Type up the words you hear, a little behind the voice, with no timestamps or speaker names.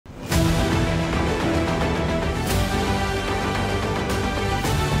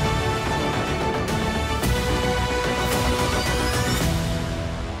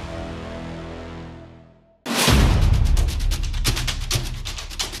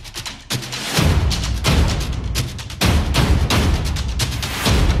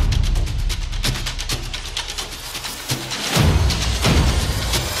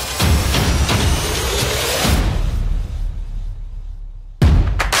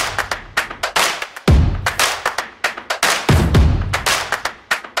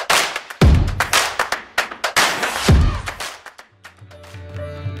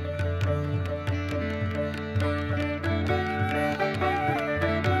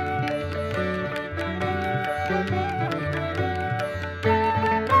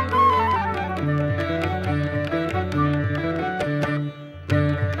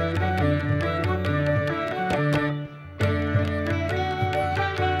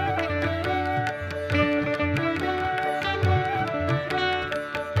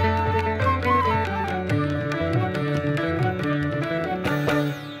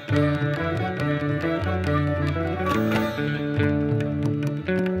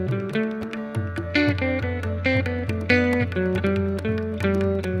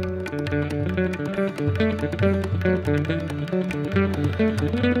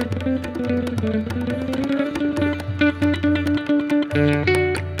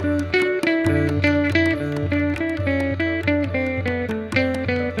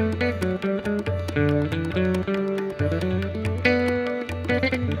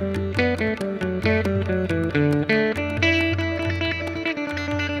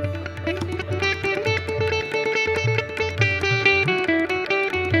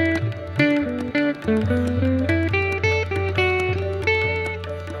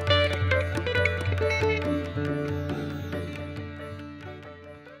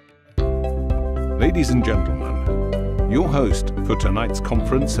Ladies and gentlemen, your host for tonight's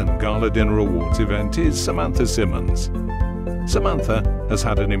conference and Gala Dinner Awards event is Samantha Simmons. Samantha has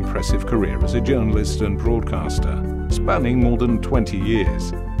had an impressive career as a journalist and broadcaster, spanning more than 20 years.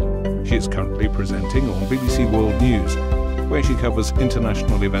 She is currently presenting on BBC World News, where she covers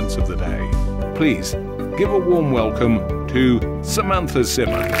international events of the day. Please give a warm welcome to Samantha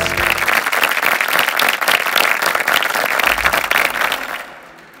Simmons.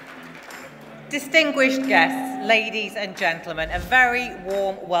 Distinguished guests, ladies and gentlemen, a very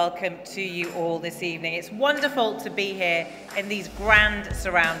warm welcome to you all this evening. It's wonderful to be here in these grand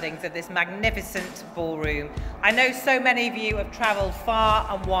surroundings of this magnificent ballroom. I know so many of you have travelled far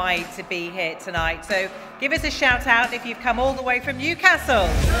and wide to be here tonight, so give us a shout out if you've come all the way from Newcastle.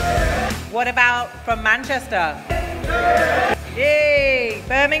 What about from Manchester? Yay!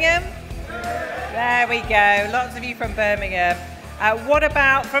 Birmingham? There we go, lots of you from Birmingham. What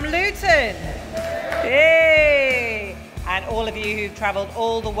about from Luton? Yay! And all of you who've travelled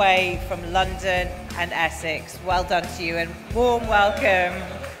all the way from London and Essex, well done to you and warm welcome.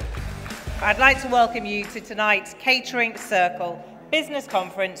 I'd like to welcome you to tonight's Catering Circle Business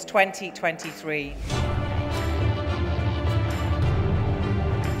Conference 2023.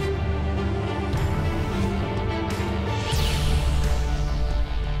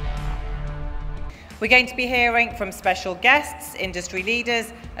 We're going to be hearing from special guests, industry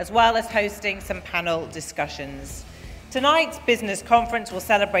leaders, as well as hosting some panel discussions. Tonight's business conference will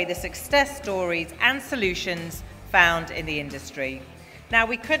celebrate the success stories and solutions found in the industry. Now,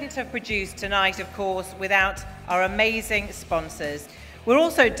 we couldn't have produced tonight, of course, without our amazing sponsors. We're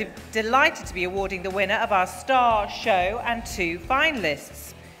also delighted to be awarding the winner of our Star Show and 2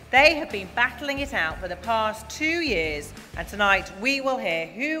 finalists. They have been battling it out for the past 2 years, and tonight we will hear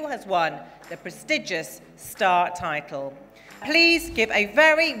who has won the prestigious Star title. Please give a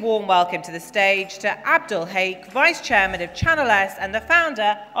very warm welcome to the stage to Abdul Haque, Vice Chairman of Channel S and the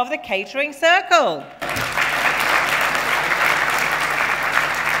founder of the Catering Circle.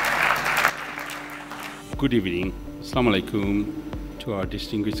 Good evening. Assalamu alaikum to our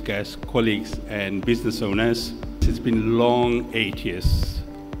distinguished guests, colleagues and business owners. It's been long 8 years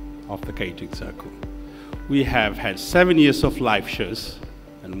of the Catering Circle. We have had 7 years of live shows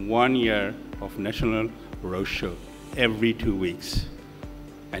and 1 year of national roadshow every 2 weeks.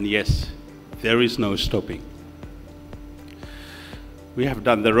 And yes, there is no stopping. We have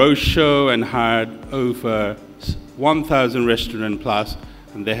done the roadshow and hired over 1,000 restaurant plus,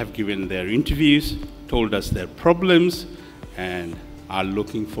 and they have given their interviews, told us their problems, and are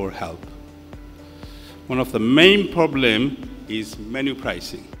looking for help. One of the main problems is menu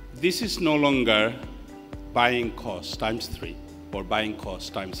pricing. This is no longer buying cost times 3 or buying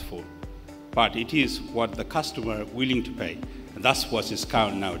cost times 4, but it is what the customer willing to pay, and that's what is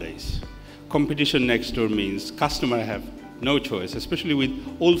count nowadays. Competition next door means customer have no choice, especially with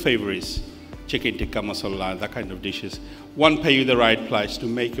old favorites, chicken tikka masala, that kind of dishes. One pay you the right price to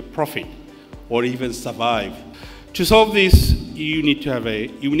make a profit or even survive. To solve this, you need to have a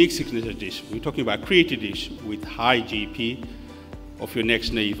unique signature dish. We're talking about creative dish with high GP of your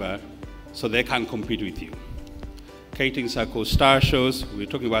next neighbor, so they can't compete with you. Catering Circle Star Shows, we're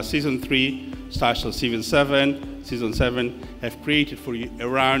talking about Season 3, Star Show Season 7 have created for you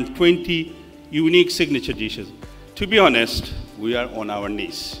around 20 unique signature dishes. To be honest, we are on our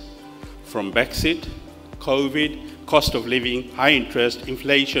knees. From Brexit, COVID, cost of living, high interest,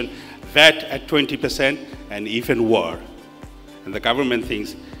 inflation, VAT at 20%, and even war. And the government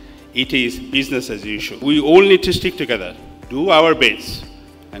thinks it is business as usual. We all need to stick together, do our bits,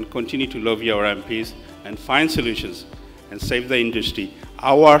 and continue to lobby our MPs and find solutions and save the industry.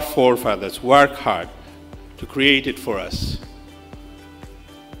 Our forefathers work hard to create it for us.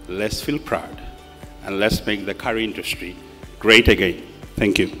 Let's feel proud and let's make the curry industry great again.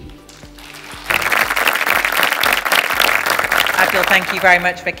 Thank you. Abdul, thank you very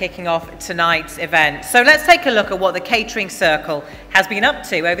much for kicking off tonight's event. So let's take a look at what the Catering Circle has been up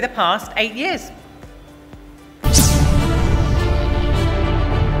to over the past 8 years.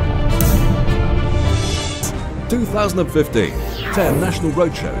 In 2015, 10 national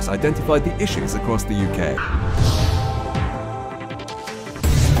roadshows identified the issues across the UK.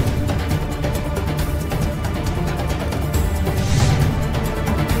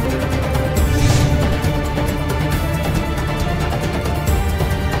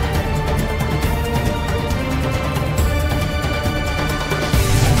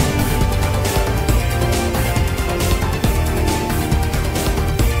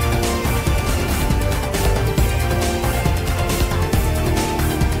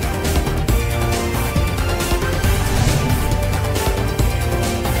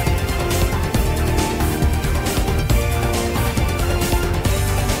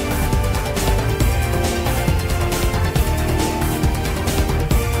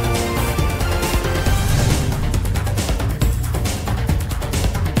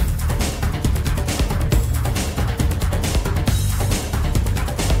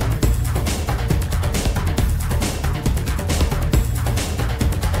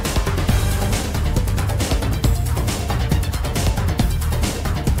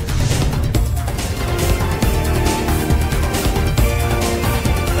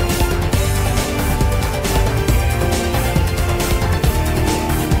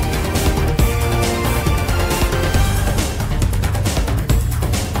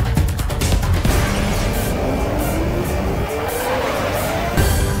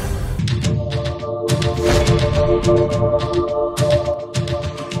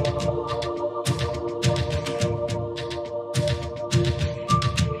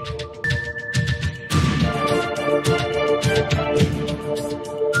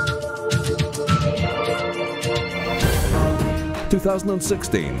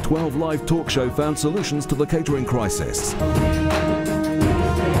 2016, 12 Live talk show found solutions to the catering crisis.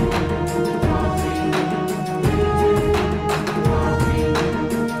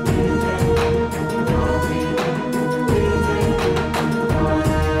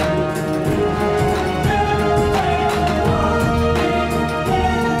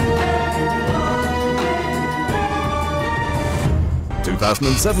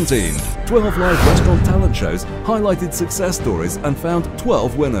 In 2017, 12 live restaurant talent shows highlighted success stories and found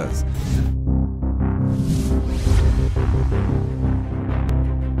 12 winners.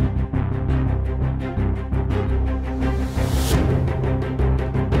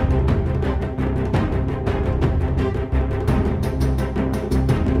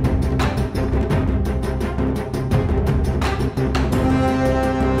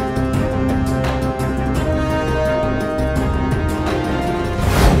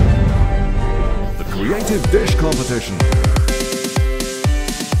 Creative Dish Competition.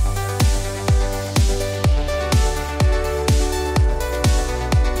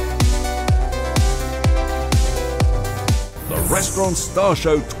 The Restaurant Star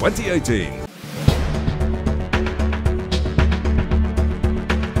Show 2018.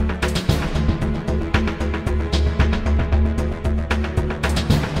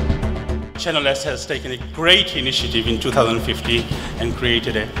 Channel S has taken a great initiative in 2015 and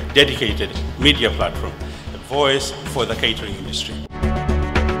created a dedicated media platform, a voice for the catering industry.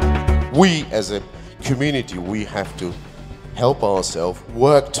 We as a community, we have to help ourselves,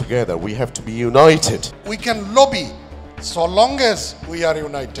 work together, we have to be united. We can lobby so long as we are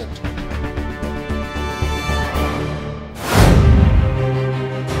united.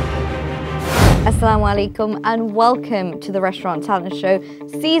 Assalamu alaikum and welcome to the Restaurant Talent Show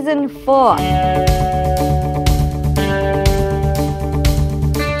Season 4.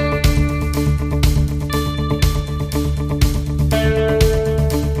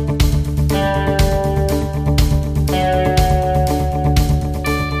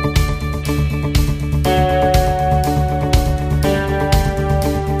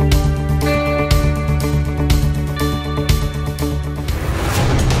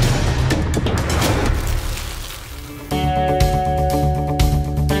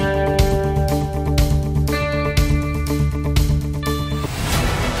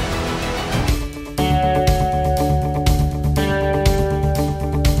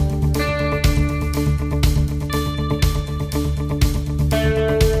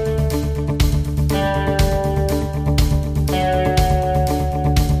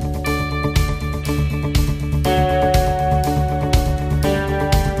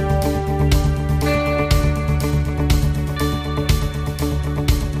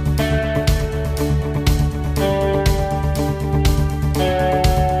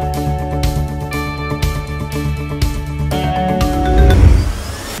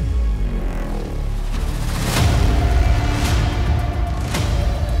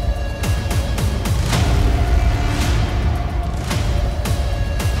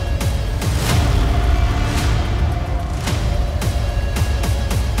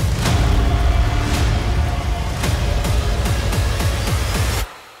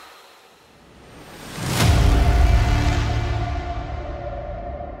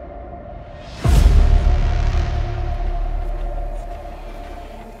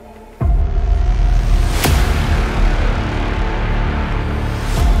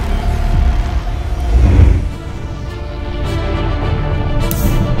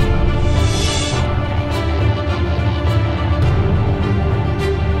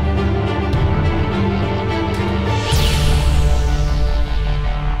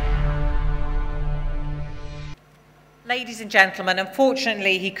 Ladies and gentlemen,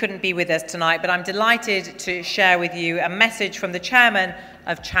 unfortunately he couldn't be with us tonight, but I'm delighted to share with you a message from the chairman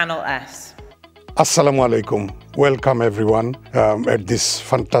of Channel S. Assalamu alaikum. Welcome everyone at this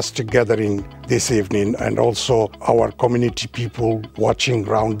fantastic gathering this evening, and also our community people watching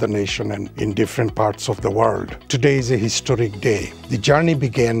around the nation and in different parts of the world. Today is a historic day. The journey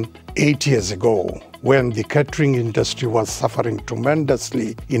began 8 years ago when the catering industry was suffering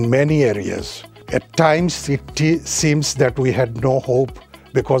tremendously in many areas. At times it seems that we had no hope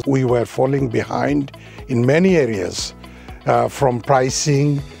because we were falling behind in many areas, from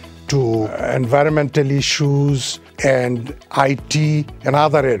pricing to environmental issues and IT and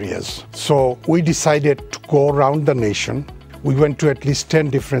other areas. So we decided to go around the nation. We went to at least 10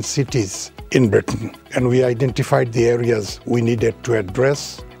 different cities in Britain, and we identified the areas we needed to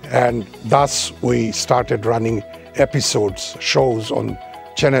address, and thus we started running episodes, shows on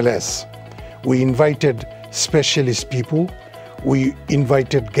Channel S. We invited specialist people, we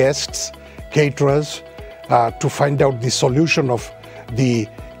invited guests, caterers, to find out the solution of the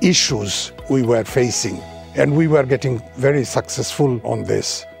issues we were facing. And we were getting very successful on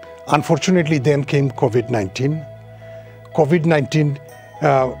this. Unfortunately, then came COVID-19. COVID-19,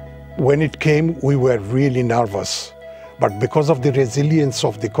 when it came, we were really nervous. But because of the resilience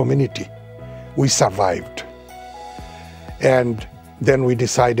of the community, we survived. And then we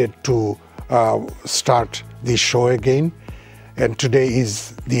decided to start the show again. And today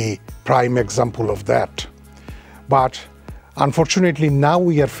is the prime example of that. But unfortunately, now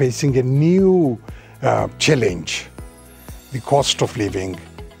we are facing a new challenge. The cost of living,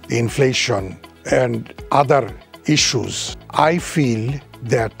 the inflation, and other issues. I feel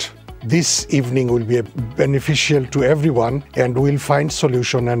that this evening will be beneficial to everyone and we'll find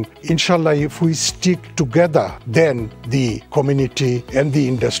solution, and inshallah, if we stick together, then the community and the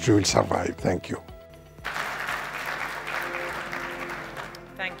industry will survive. Thank you.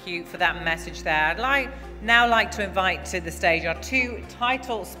 Thank you for that message there. I'd now like to invite to the stage our two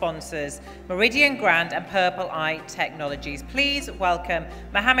title sponsors, Meridian Grand and Purple Eye Technologies. Please welcome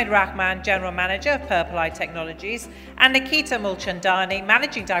Mohammed Rahman, General Manager of Purple Eye Technologies, and Nikita Mulchandani,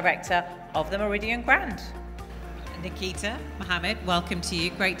 Managing Director of the Meridian Grand. Nikita, Mohammed, welcome to you.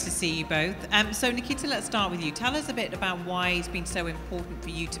 Great to see you both. So Nikita, let's start with you. Tell us a bit about why it's been so important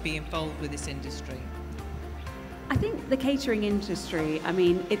for you to be involved with this industry. I think the catering industry, I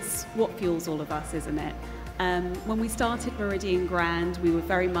mean, it's what fuels all of us, isn't it? When we started Meridian Grand, we were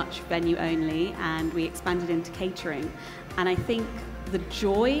very much venue only, and we expanded into catering. And I think the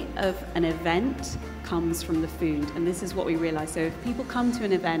joy of an event comes from the food, and this is what we realized. So if people come to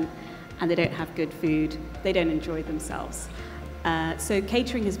an event and they don't have good food, they don't enjoy themselves. So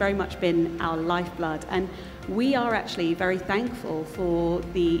catering has very much been our lifeblood, and we are actually very thankful for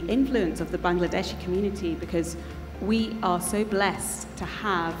the influence of the Bangladeshi community, because we are so blessed to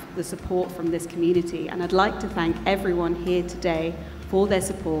have the support from this community, and I'd like to thank everyone here today for their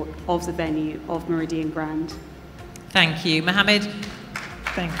support of the venue of Meridian Grand. Thank you. Mohammed,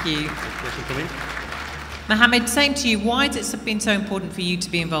 thank you. Mohammed, same to you. Why has it been so important for you to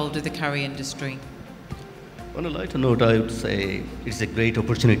be involved with the curry industry? On a lighter note, I would say it's a great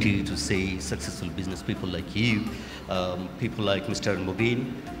opportunity to see successful business people like you, people like Mr.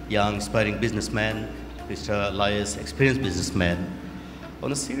 Mubin, young, aspiring businessman, Mr. Elias, experienced businessman.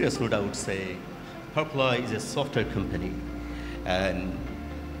 On a serious note, I would say Purple Eye is a software company, and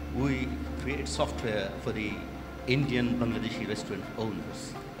we create software for the Indian Bangladeshi restaurant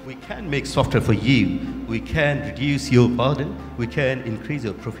owners. We can make software for you. We can reduce your burden. We can increase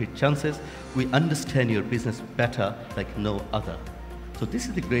your profit chances. We understand your business better like no other. So this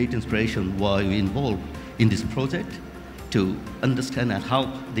is the great inspiration why we involved in this project, to understand and help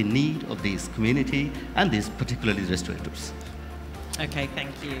the need of this community and these particularly restaurateurs. Okay,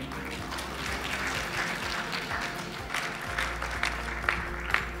 thank you.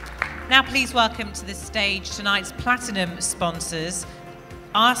 Now please welcome to the stage tonight's platinum sponsors,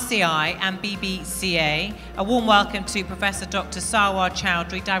 RCI and BBCA. A warm welcome to Professor Dr. Sarwar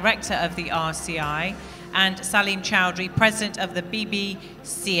Chowdhury, Director of the RCI, and Salim Chowdhury, President of the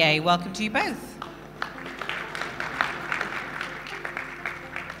BBCA. Welcome to you both.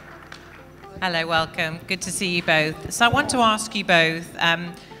 Hello, welcome. Good to see you both. So I want to ask you both,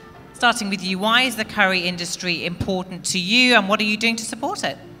 starting with you, why is the curry industry important to you, and what are you doing to support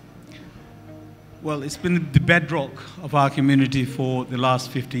it? Well, it's been the bedrock of our community for the last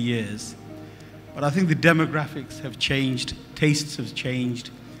 50 years. But I think the demographics have changed, tastes have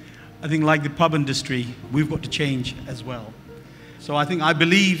changed. I think like the pub industry, we've got to change as well. So I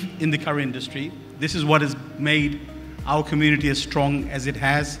believe in the curry industry. This is what has made our community as strong as it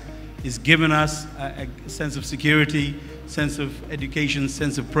has. It's given us a sense of security, sense of education,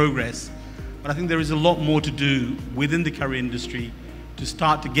 sense of progress. But I think there is a lot more to do within the curry industry to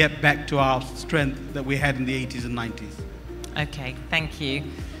start to get back to our strength that we had in the 80s and 90s. Okay, thank you.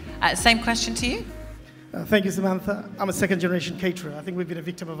 Same question to you. Thank you, Samantha. I'm a second-generation caterer. I think we've been a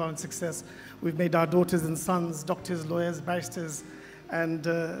victim of our own success. We've made our daughters and sons doctors, lawyers, barristers, and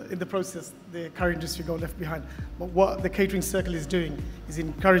in the process, the curry industry got left behind. But what the Catering Circle is doing is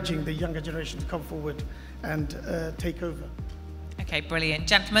encouraging the younger generation to come forward and take over. Okay, brilliant.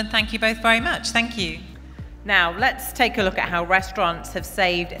 Gentlemen, thank you both very much. Thank you. Now, let's take a look at how restaurants have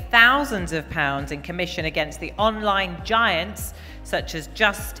saved thousands of pounds in commission against the online giants such as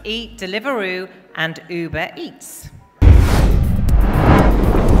Just Eat, Deliveroo, and Uber Eats.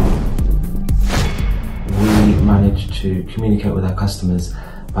 We managed to communicate with our customers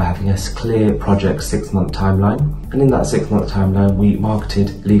by having a clear project 6-month timeline. And in that 6-month timeline, we marketed,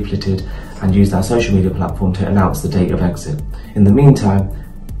 leafleted, and used our social media platform to announce the date of exit. In the meantime,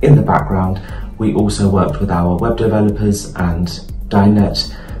 in the background, We also worked with our web developers and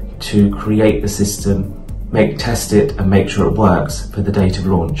Dinenet to create the system, test it and make sure it works for the date of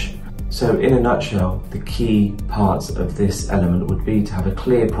launch. So in a nutshell, the key parts of this element would be to have a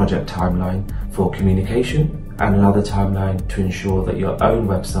clear project timeline for communication and another timeline to ensure that your own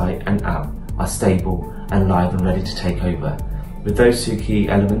website and app are stable and live and ready to take over. With those two key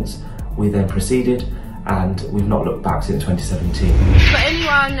elements, we then proceeded and we've not looked back since 2017. For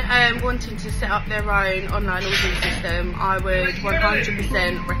anyone wanting to set up their own online ordering system, I would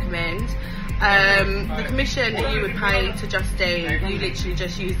 100% recommend. The commission that you would pay to Just Eat, you literally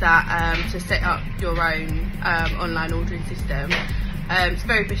just use that to set up your own online ordering system. It's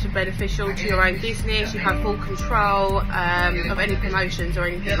very beneficial to your own business. You have full control of any promotions or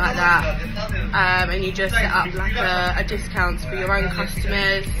anything like that, and you just set up like a discounts for your own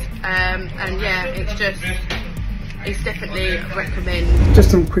customers, and yeah, it's definitely recommend. Just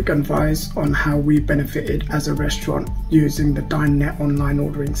some quick advice on how we benefited as a restaurant using the Dinenet online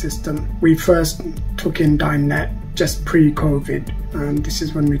ordering system. We first took in Dinenet just pre-COVID, and this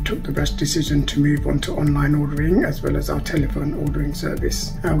is when we took the best decision to move on to online ordering as well as our telephone ordering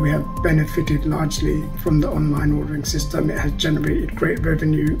service. We have benefited largely from the online ordering system. It has generated great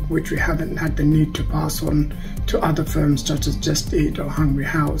revenue, which we haven't had the need to pass on to other firms such as Just Eat or Hungry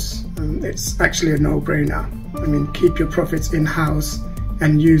House. It's actually a no-brainer. I mean, keep your profits in-house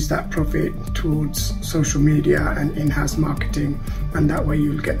and use that profit towards social media and in-house marketing, and that way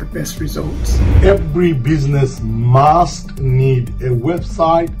you'll get the best results. Every business must need a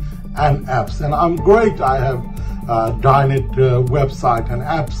website and apps, and I'm great. I have Dinenet website and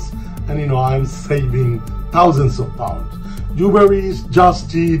apps, and I'm saving thousands of pounds. Uber Eats,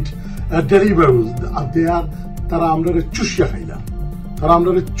 Just Eat, Deliveroo, they are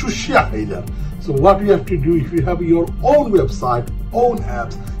so what you have to do, if you have your own website, own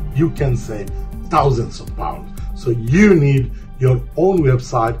apps, you can save thousands of pounds. So you need your own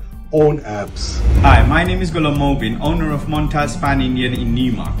website, own apps. Hi, my name is Gala Mobin, owner of Montaz Pan Indian in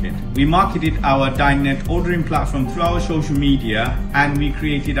Newmarket. We marketed our Dinenet ordering platform through our social media, and we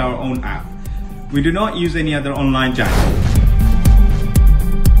created our own app. We do not use any other online channel.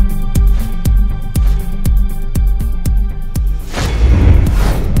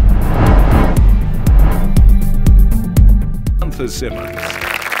 Simmons.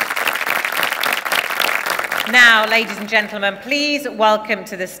 Now, ladies and gentlemen, please welcome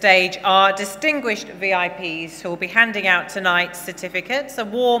to the stage our distinguished VIPs who will be handing out tonight's certificates. A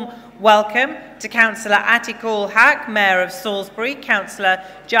warm welcome to Councillor Atiqul Haq, Mayor of Salisbury, Councillor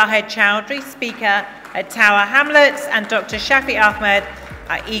Jahed Chowdhury, Speaker at Tower Hamlets, and Dr. Shafi Ahmed,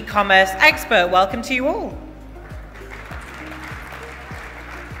 our e-commerce expert. Welcome to you all.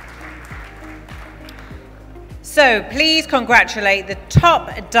 So please congratulate the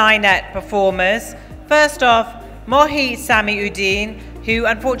top Dinenet performers. First off, Mohi Samiuddin, who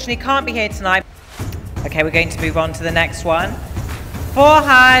unfortunately can't be here tonight. Okay, we're going to move on to the next one.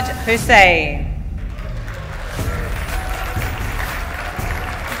 Farhad Hussain.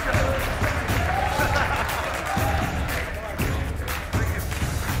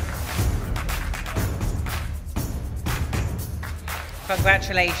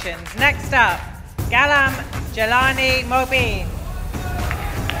 Congratulations. Next up, Galam Jelani Mobin.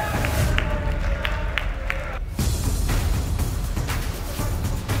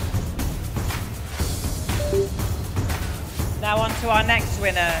 Now on to our next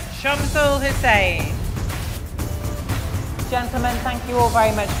winner, Shamsul Hussain. Gentlemen, thank you all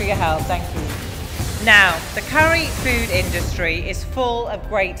very much for your help. Thank you. Now, the curry food industry is full of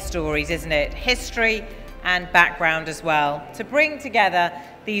great stories, isn't it? History and background as well. To bring together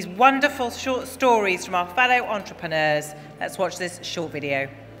these wonderful short stories from our fellow entrepreneurs, let's watch this short video.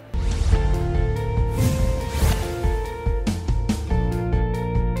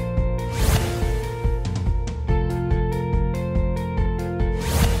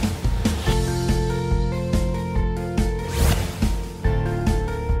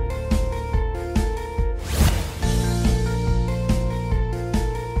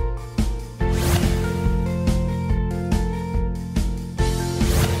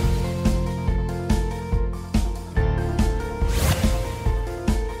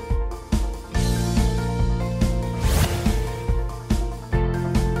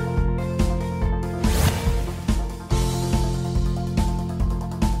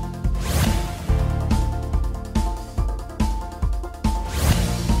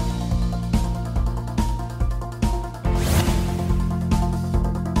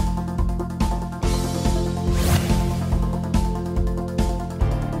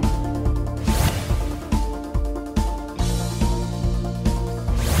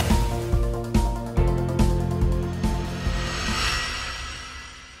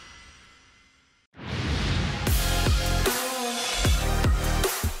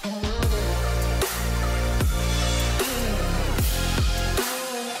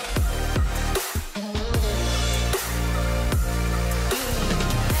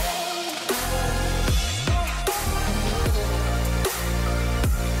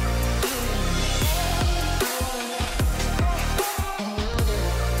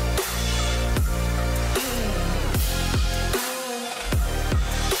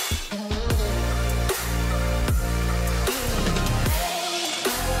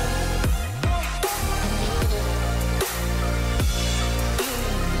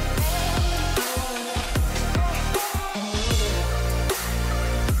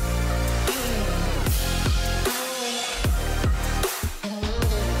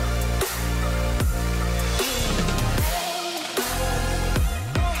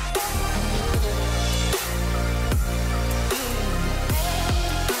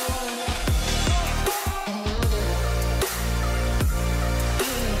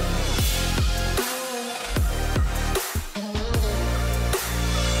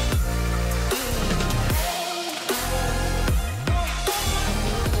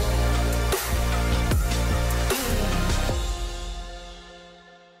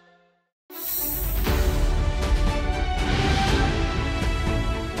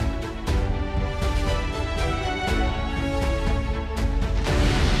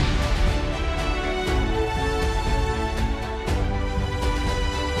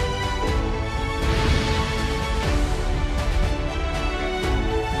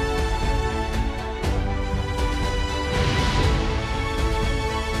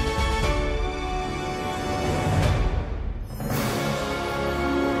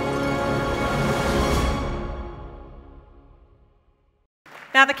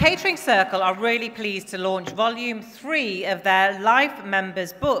 Now, the Catering Circle are really pleased to launch Volume 3 of their Life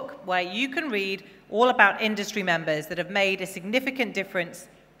Members book, where you can read all about industry members that have made a significant difference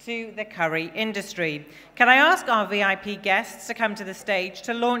to the curry industry. Can I ask our VIP guests to come to the stage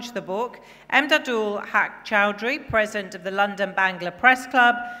to launch the book? Emdadul Haq Chowdhury, President of the London Bangla Press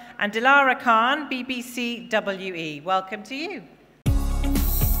Club, and Dilara Khan, BBC WE. Welcome to you.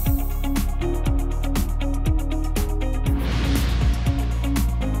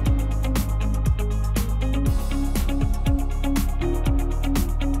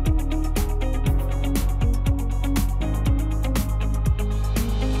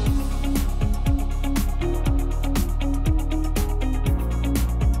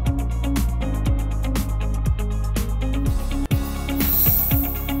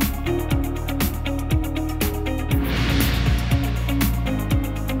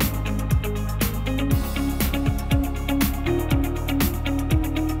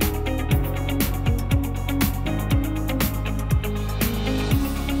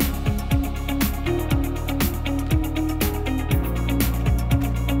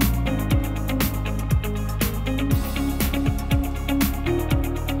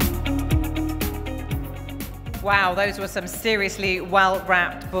 Wow, those were some seriously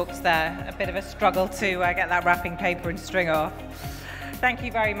well-wrapped books there. A bit of a struggle to get that wrapping paper and string off. Thank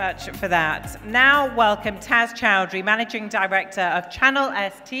you very much for that. Now welcome Taz Chowdhury, Managing Director of Channel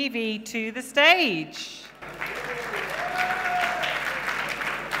S TV, to the stage.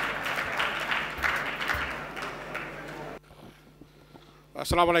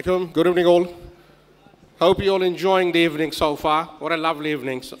 Assalamu alaikum. Good evening all. Hope you're all enjoying the evening so far. What a lovely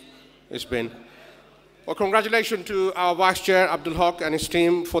evening it's been. Well, congratulations to our Vice Chair, Abdul Haq, and his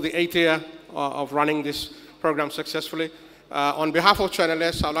team for the 8th year of running this program successfully. On behalf of Channel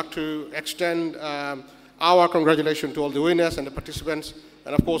S, I'd like to extend our congratulations to all the winners and the participants,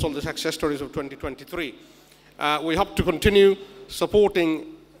 and of course all the success stories of 2023. We hope to continue supporting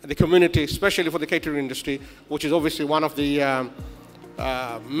the community, especially for the catering industry, which is obviously one of the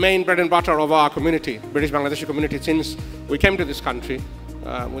main bread and butter of our community, British Bangladeshi community, since we came to this country.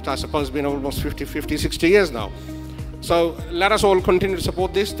 Which I suppose has been almost 50, 60 years now. So let us all continue to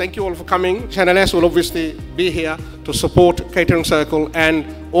support this. Thank you all for coming. Channel S will obviously be here to support Catering Circle and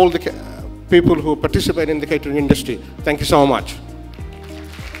all the people who participate in the catering industry. Thank you so much.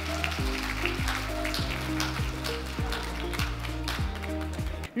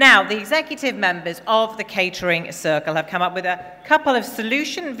 Now, the executive members of the Catering Circle have come up with a couple of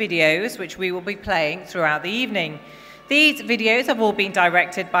solution videos which we will be playing throughout the evening. These videos have all been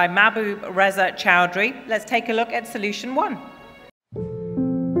directed by Mahbub Reza Chowdhury. Let's take a look at Solution 1.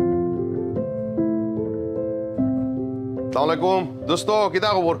 Assalamualaikum, dosto,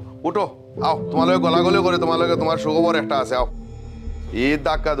 kita khobor? Uto, आओ, तुम्हारे गला-गली करे तुम्हारे तुम्हार सुखबर একটা আছে आओ। এই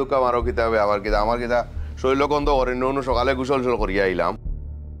ধাক্কা ধুক্কা মারো কিতা হবে আবার কিতা আমার কিতা শৈলকন্দ অরণ্য অনু সকালে গোসল করিয়া আইলাম।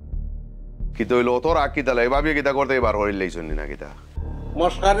 কিতা হইলো তোর আগ কিতা লাই ভাবি কিতা করতে বার করি লাইছনি না কিতা।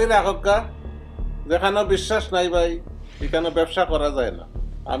 মশকারি রাখকা যেখানে বিশ্বাস নাই ভাই এখানে ব্যবসা করা যায় না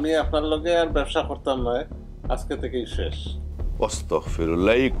আমি আপনার লগে আর ব্যবসা করতাম না আজকে থেকেই শেষ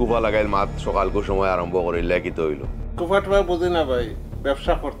আস্তাগফিরুল্লাহ কুফা লাগাইল মাত সকালকো সময় আরম্ভ করিলা কি তো হইলো কুফাটবা বুঝি না ভাই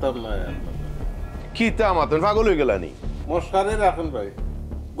ব্যবসা করতাম না কিতা মাতন পাগল হই গেলানি মশকারি রাখুন ভাই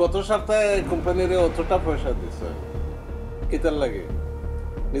গত সপ্তাহে কোম্পানিরে অতটা পয়সা দিছে কিতার লাগে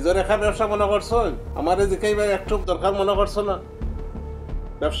নিজের একা ব্যবসা মনে করছো আমারে জিকাই ভাই একটু দরকার মনে করছো না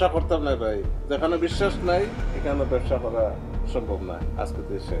ব্যবসা করতাম না ভাই যেখানে বিশ্বাস নাই এখানে ব্যবসা করা সম্ভব না আজকে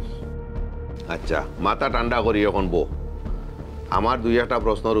তো শেষ আচ্ছা মাথা ঠান্ডা করি এখন বো আমার দুই একটা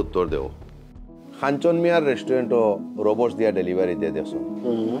প্রশ্নের উত্তর দেও খানচন মিয়ার রেস্টুরেন্টও রোবটস দিয়া ডেলিভারি দিয়ে দেছো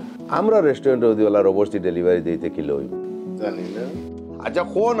আমরা রেস্টুরেন্টও দিওলা রোবটস দি ডেলিভারি দিতে কিলো হইব জানি না আচ্ছা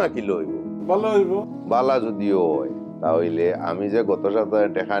খো না কিলো হইব ভালো হইব বালা যদিও হয় তাহলে আমি যে গত সপ্তাহে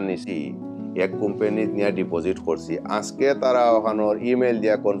টাকা নিছি এক কোম্পানি নিয়ে ডিপোজিট করছি আজকে তারা ওখানোর ইমেল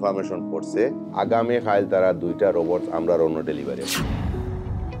দিয়া কনফার্মেশন করছে আগামী কাল তারা দুইটা রোবট আমরা অন্য ডেলিভারি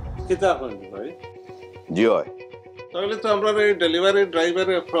কিতা কোন ভাই জি হয় তাহলে তো আমরা এই ডেলিভারি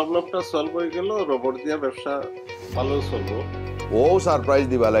ড্রাইভারের প্রবলেমটা সলভ হয়ে গেল রোবট দিয়া ব্যবসা ভালো চলবো ও সারপ্রাইজ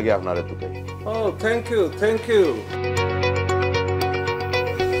দিবা লাগে আপনারে তোকে ও thank you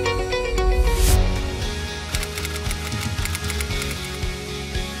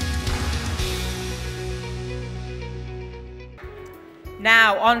Now,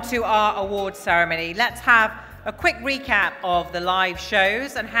 on to our awards ceremony. Let's have a quick recap of the live shows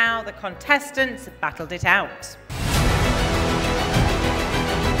and how the contestants battled it out.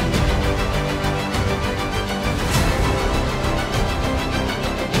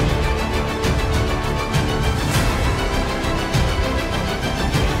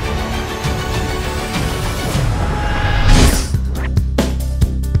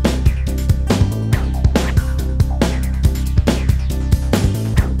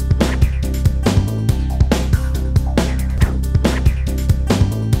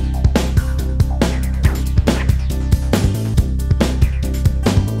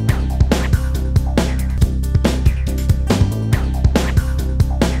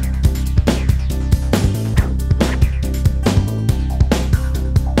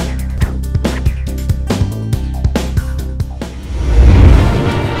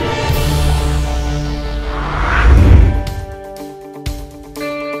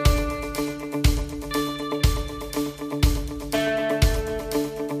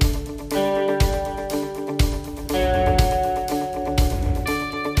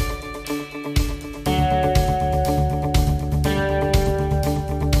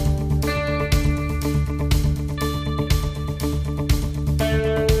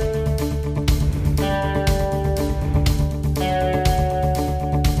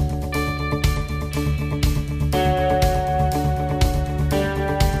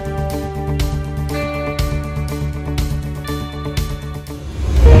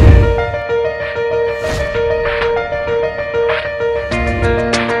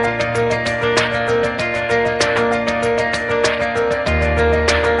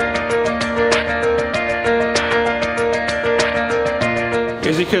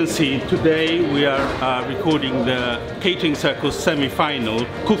 you can see, today we are recording the Catering Circle semi-final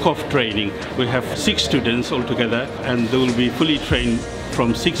cook-off training. We have 6 students altogether, and they will be fully trained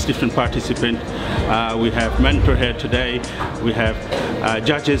from 6 different participants. We have mentor here today. We have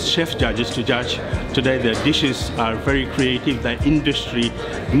judges, chef judges to judge. Today the dishes are very creative. The industry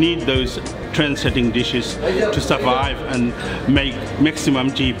need those trend-setting dishes to survive and make maximum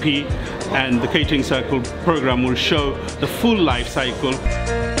GP. And the Catering Circle program will show the full life cycle.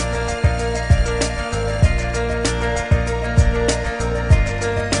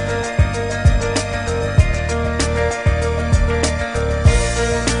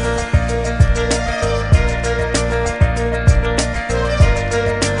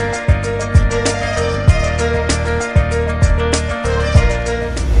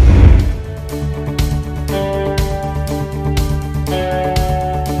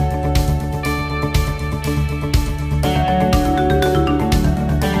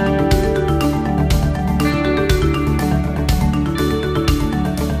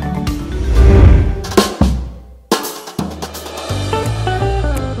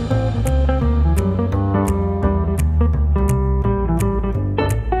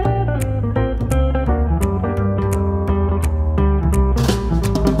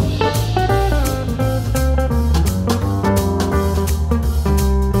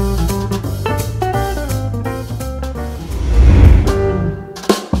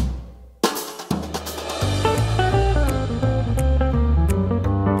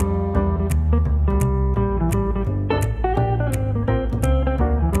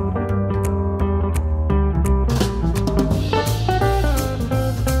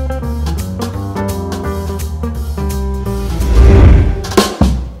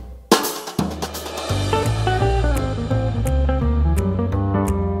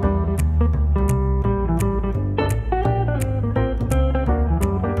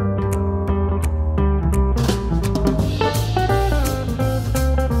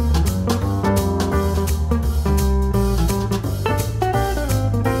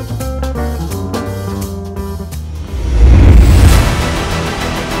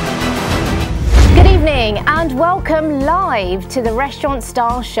 And welcome live to the Restaurant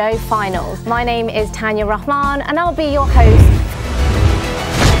Star Show Finals. My name is Tanya Rahman and I'll be your host.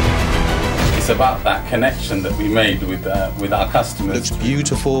 It's about that connection that we made with our customers. Looks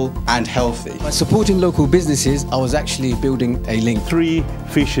beautiful and healthy. By supporting local businesses, I was actually building a link. 3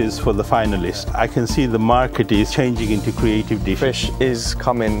 fishes for the finalists. I can see the market is changing into creative dishes. Fish is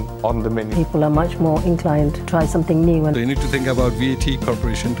coming on the menu. People are much more inclined to try something new. So you need to think about VAT,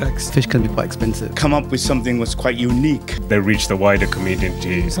 corporation tax. Fish can be quite expensive. Come up with something that's quite unique. They reach the wider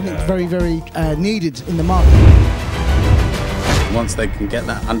community. Something very, very needed in the market. Once they can get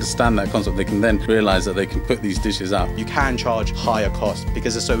that, understand that concept, they can then realise that they can put these dishes up. You can charge higher costs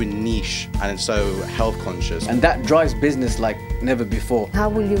because it's so niche and it's so health conscious. And that drives business like never before. How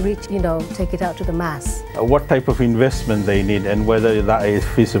will you reach, take it out to the mass? What type of investment they need and whether that is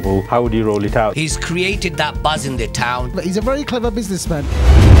feasible, how would you roll it out? He's created that buzz in the town. He's a very clever businessman.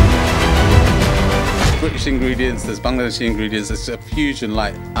 British ingredients, there's Bangladeshi ingredients, it's a fusion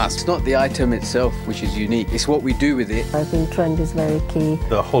like us. It's not the item itself which is unique, it's what we do with it. I think trend is very key.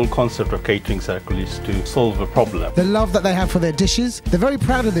 The whole concept of Catering Circle is to solve a problem. The love that they have for their dishes, they're very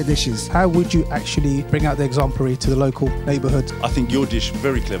proud of their dishes. How would you actually bring out the exemplary to the local neighbourhood? I think your dish,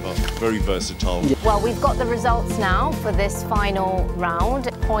 very clever, very versatile. Yeah. Well, we've got the results now for this final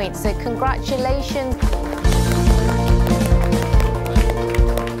round. Points, so congratulations.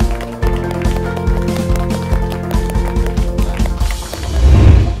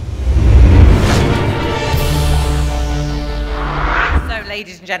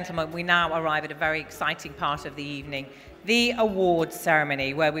 Ladies and gentlemen, we now arrive at a very exciting part of the evening, the awards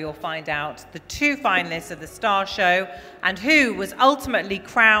ceremony, where we will find out the 2 finalists of the Star Show and who was ultimately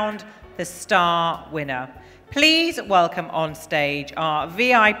crowned the Star winner. Please welcome on stage our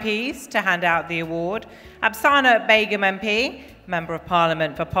VIPs to hand out the award. Absana Begum MP, Member of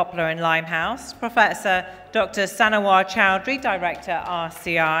Parliament for Poplar and Limehouse, Professor Dr. Sanawar Chowdhury, Director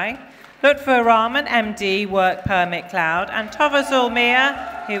RCI, Lutfur Rahman, MD, Work Permit Cloud, and Tovazul Mir,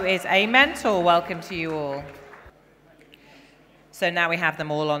 who is a mentor. Welcome to you all. So now we have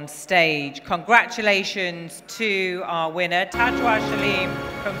them all on stage. Congratulations to our winner, Tajwa Shalim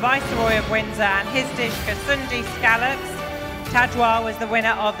from Viceroy of Windsor and his dish Kasundi Scallops. Tajwa was the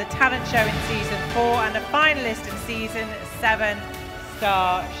winner of the talent show in season 4 and a finalist in season 7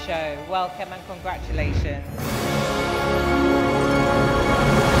 Star Show. Welcome and congratulations.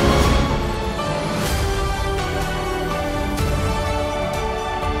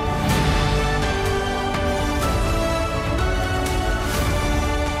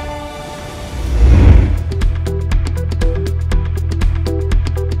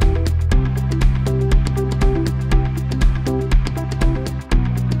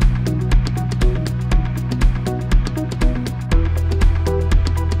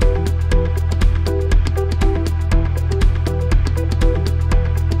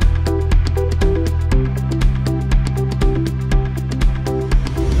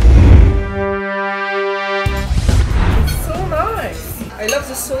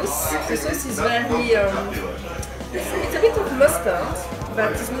 sauce. The sauce is very, it's a bit of mustard,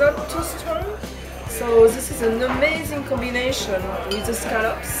 but it's not too strong. So this is an amazing combination with the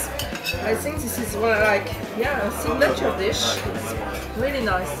scallops. I think this is a signature dish. It's really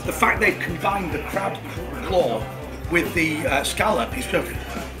nice. The fact they've combined the crab claw with the scallop is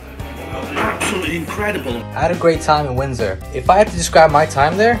absolutely incredible. I had a great time in Windsor. If I had to describe my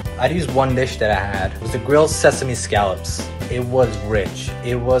time there, I'd use one dish that I had. It was the grilled sesame scallops. It was rich,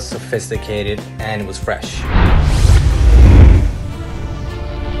 it was sophisticated, and it was fresh.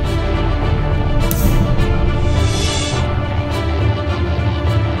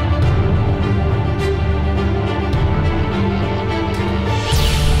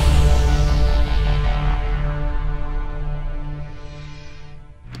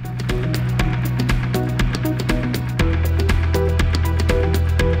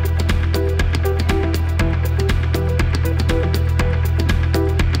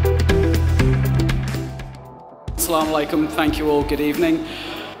 Assalamu alaikum, thank you all, good evening.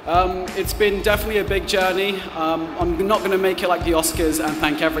 It's been definitely a big journey. I'm not going to make it like the Oscars and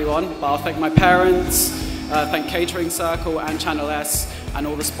thank everyone, but I'll thank my parents, thank Catering Circle and Channel S and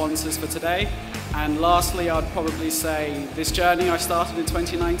all the sponsors for today. And lastly, I'd probably say this journey I started in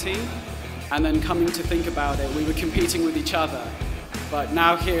 2019, and then coming to think about it, we were competing with each other. But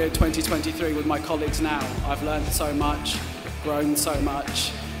now here in 2023 with my colleagues now, I've learned so much, grown so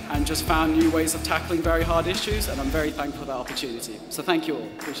much, and just found new ways of tackling very hard issues, and I'm very thankful for that opportunity. So thank you all,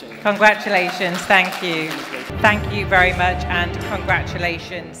 appreciate it. Congratulations, thank you. Thank you very much, and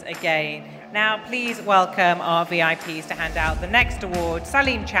congratulations again. Now please welcome our VIPs to hand out the next award.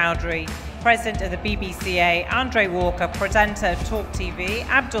 Salim Chowdhury, President of the BBCA, Andre Walker, presenter Talk TV,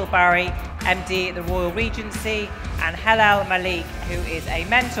 Abdul Bari, MD at the Royal Regency, and Helal Malik, who is a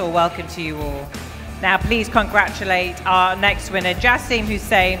mentor. Welcome to you all. Now please congratulate our next winner, Jassim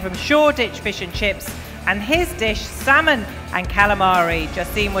Hussain from Shoreditch Fish and Chips, and his dish, salmon and calamari.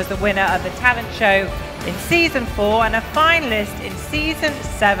 Jassim was the winner of the talent show in season 4 and a finalist in season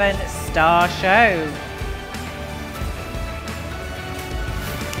 7 Star Show.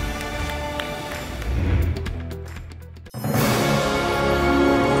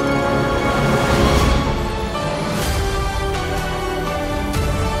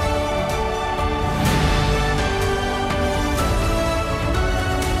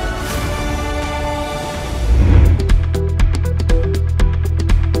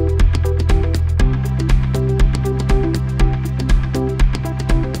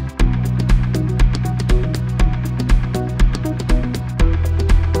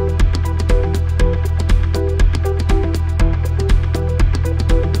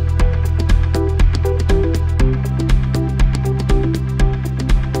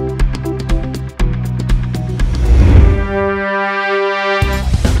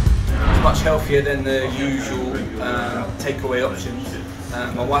 Healthier than the usual takeaway options.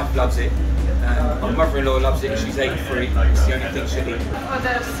 My wife loves it. My mother-in-law loves it. She's 83. It's the only thing she'll eat.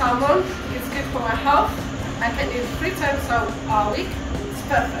 The salmon is good for my health. I can eat 3 times a week. It's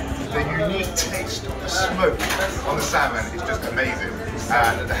perfect. The unique taste of the smoke on the salmon is just amazing.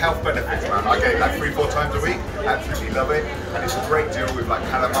 And the health benefits, man. I get it like 3-4 times a week. Absolutely love it. And it's a great deal with like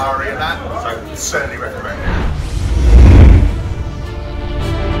calamari and that. So certainly recommend it.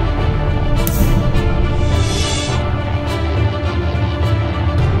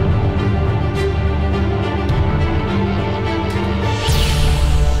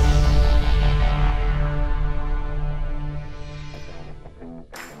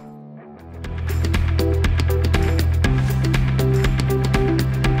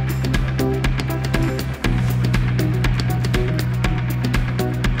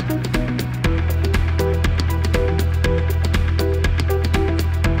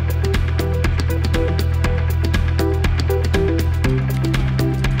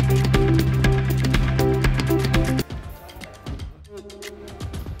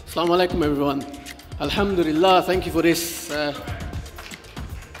 Assalamu alaikum everyone. Alhamdulillah, thank you for this.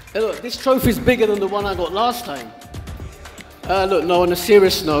 Look, this trophy is bigger than the one I got last time. Look, no, on a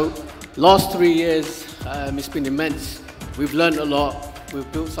serious note, last 3 years, it's been immense. We've learned a lot, we've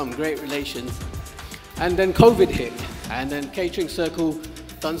built some great relations. And then COVID hit, and then Catering Circle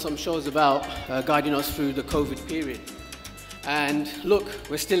done some shows about guiding us through the COVID period. And look,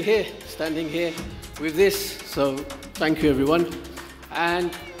 we're still here, standing here with this, so thank you everyone.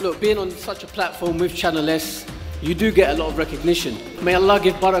 And look, being on such a platform with Channel S, you do get a lot of recognition. May Allah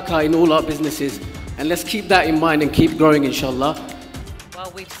give barakah in all our businesses, and let's keep that in mind and keep growing, inshallah.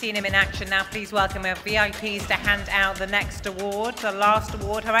 Well, we've seen him in action. Now please welcome our VIPs to hand out the next award, the last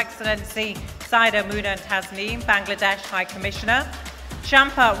award, Her Excellency Saida Muna Tasneem, Bangladesh High Commissioner.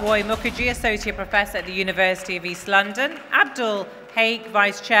 Shampa Roy Mukherjee, Associate Professor at the University of East London, Abdul Haig,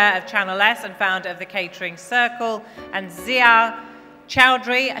 Vice Chair of Channel S and founder of the Catering Circle, and Zia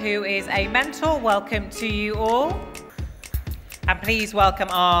Chowdhury, who is a mentor. Welcome to you all. And please welcome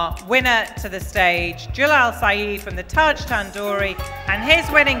our winner to the stage, Jalal Saeed from the Taj Tandoori, and his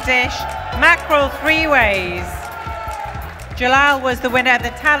winning dish, mackerel three ways. Jalal was the winner of the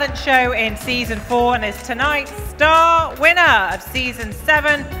talent show in season 4 and is tonight's star winner of season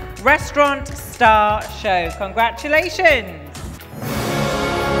 7 Restaurant Star Show. Congratulations.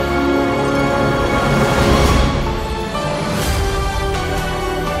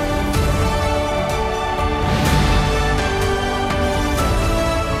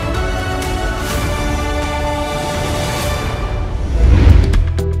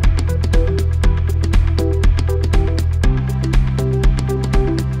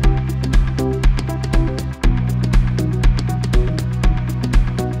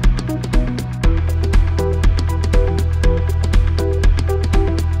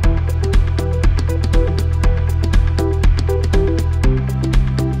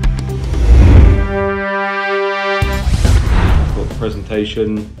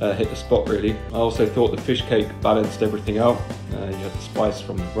 Presentation hit the spot really. I also thought the fish cake balanced everything out. You had the spice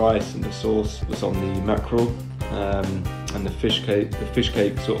from the rice and the sauce was on the mackerel, and the fish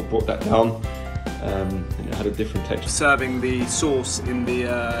cake sort of brought that down, and it had a different texture. Serving the sauce in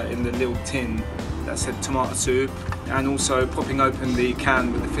the little tin that said tomato soup, and also popping open the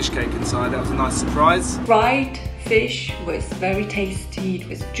can with the fish cake inside. That was a nice surprise. Fried fish was very tasty. It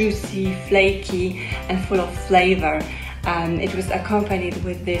was juicy, flaky, and full of flavour. It was accompanied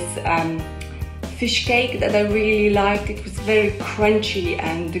with this fish cake that I really liked. It was very crunchy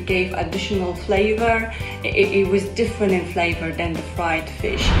and gave additional flavour. It was different in flavour than the fried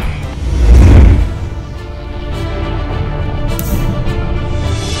fish.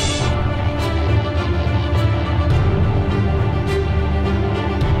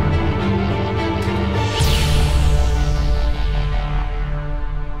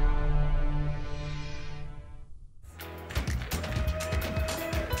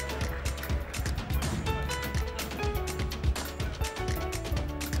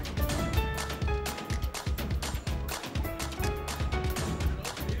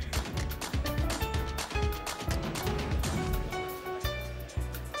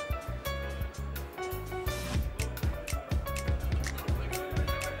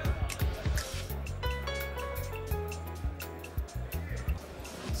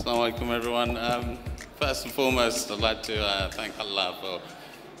 Assalamu alaikum everyone. First and foremost, I'd like to thank Allah for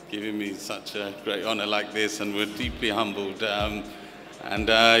giving me such a great honour like this, and we're deeply humbled. Yeah,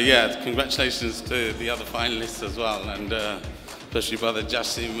 congratulations to the other finalists as well, and especially Brother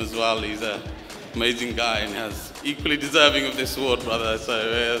Jassim as well. He's an amazing guy and has equally deserving of this award, brother.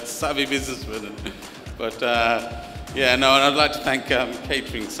 So savvy businessman. But yeah, no, and I'd like to thank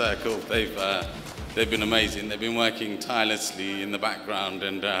Catering Circle. They've been amazing. They've been working tirelessly in the background,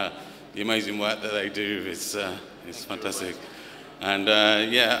 and the amazing work that they do is fantastic. And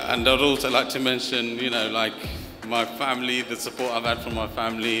yeah, and I'd also like to mention, you know, like my family, the support I've had from my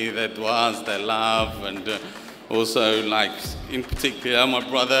family, their du'as, their love, and also, like, in particular, my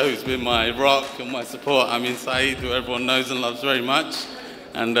brother, who's been my rock and my support, Amin Saeed, who everyone knows and loves very much.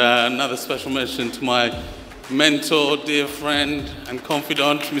 And another special mention to my mentor, dear friend and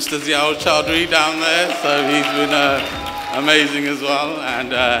confidant, Mr. Zia Chowdhury down there. So he's been amazing as well.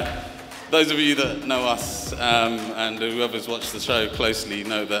 And those of you that know us and whoever's watched the show closely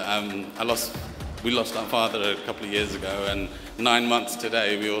know that we lost our father a couple of years ago, and 9 months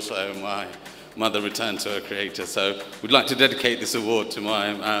today we also, my mother returned to her creator. So we'd like to dedicate this award to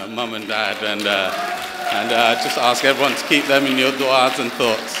my mum and dad, and just ask everyone to keep them in your du'as and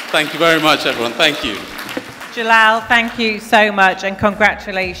thoughts. Thank you very much, everyone. Thank you. Jalal, thank you so much, and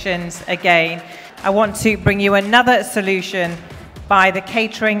congratulations again. I want to bring you another solution by the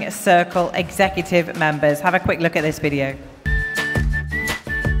Catering Circle executive members. Have a quick look at this video.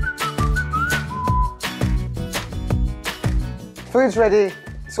 Food's ready.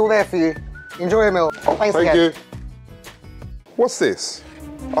 It's all there for you. Enjoy your meal. Thanks again. Thank you. What's this?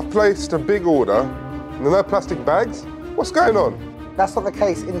 I placed a big order and there are no plastic bags? What's going on? That's not the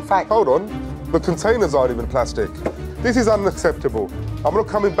case. In fact... Hold on. The containers aren't even plastic. This is unacceptable. I'm not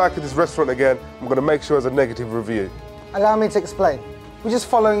coming back to this restaurant again. I'm going to make sure there's a negative review. Allow me to explain. We're just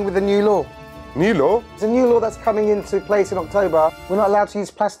following with the new law. New law? It's a new law that's coming into place in October. We're not allowed to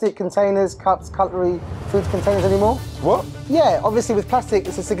use plastic containers, cups, cutlery, food containers anymore. What? Yeah, obviously with plastic,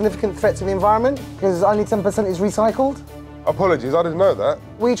 it's a significant threat to the environment because only 10% is recycled. Apologies, I didn't know that.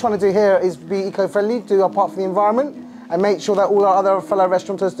 What we're trying to do here is be eco-friendly, do our part for the environment, and make sure that all our other fellow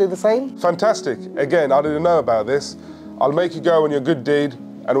restaurateurs do the same. Fantastic. Again, I didn't know about this. I'll make you go on your good deed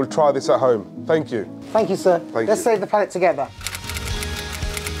and we'll try this at home. Thank you. Thank you, sir. Let's save the planet together.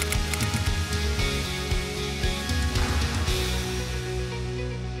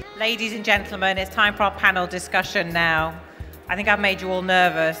 Ladies and gentlemen, it's time for our panel discussion now. I think I've made you all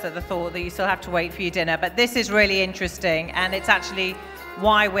nervous at the thought that you still have to wait for your dinner, but this is really interesting, and it's actually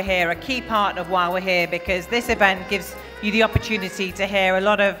why we're here, a key part of why we're here, because this event gives you the opportunity to hear a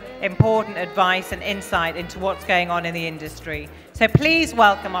lot of important advice and insight into what's going on in the industry. So please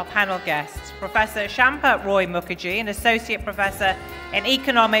welcome our panel guests, Professor Shampa Roy Mukherjee, an Associate Professor in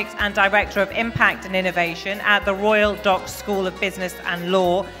Economics and Director of Impact and Innovation at the Royal Docks School of Business and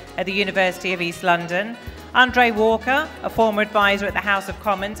Law at the University of East London. Andre Walker, a former advisor at the House of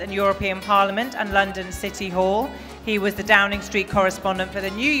Commons and European Parliament and London City Hall. He was the Downing Street correspondent for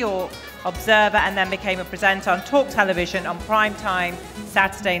the New York Observer and then became a presenter on Talk Television on primetime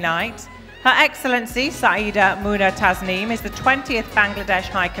Saturday night. Her Excellency Saida Muna Tasneem is the 20th Bangladesh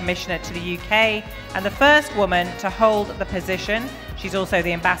High Commissioner to the UK and the first woman to hold the position. She's also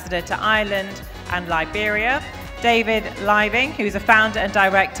the ambassador to Ireland and Liberia. David Living, who's a founder and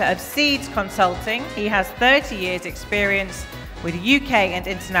director of Seeds Consulting. He has 30 years experience with UK and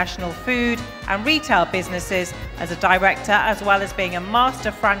international food and retail businesses as a director, as well as being a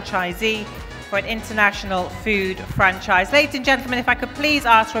master franchisee for an international food franchise. Ladies and gentlemen, if I could please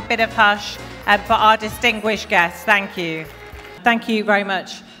ask for a bit of hush for our distinguished guests. Thank you. Thank you very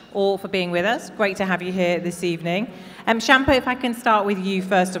much all for being with us. Great to have you here this evening. Shampa, if I can start with you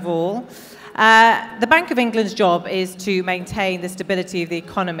first of all. The Bank of England's job is to maintain the stability of the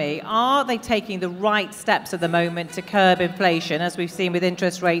economy. Are they taking the right steps at the moment to curb inflation, as we've seen with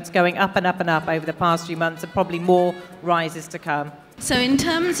interest rates going up and up and up over the past few months, and probably more rises to come? So in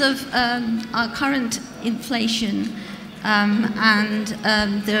terms of our current inflation and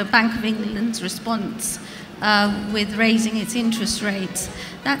the Bank of England's response with raising its interest rates,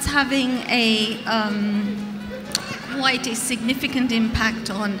 that's having quite a significant impact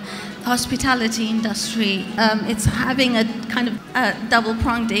on hospitality industry. It's having a kind of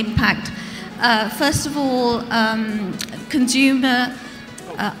double-pronged impact. First of all, consumer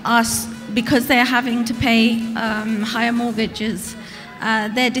because they're having to pay higher mortgages,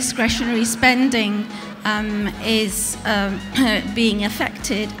 their discretionary spending is being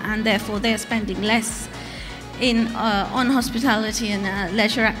affected, and therefore they're spending less on hospitality and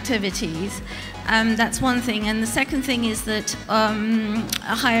leisure activities. That's one thing. And the second thing is that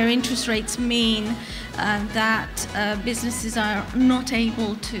higher interest rates mean that businesses are not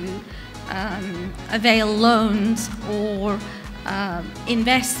able to avail loans or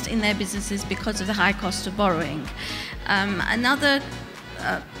invest in their businesses because of the high cost of borrowing. Another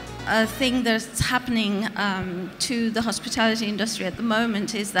thing that's happening to the hospitality industry at the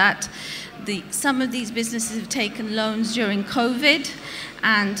moment is that some of these businesses have taken loans during COVID,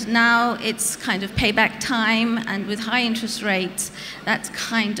 and now it's kind of payback time, and with high interest rates, that's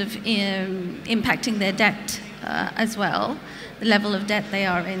kind of impacting their debt as well, the level of debt they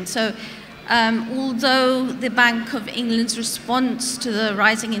are in. So although the Bank of England's response to the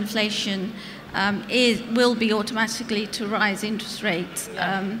rising inflation will be automatically to rise interest rates,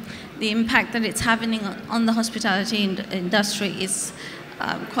 the impact that it's having on the hospitality industry is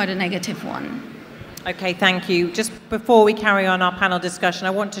quite a negative one. Okay, thank you. Just before we carry on our panel discussion,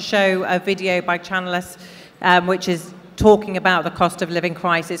 I want to show a video by Channel S, which is talking about the cost of living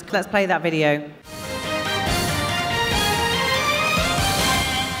crisis. Let's play that video.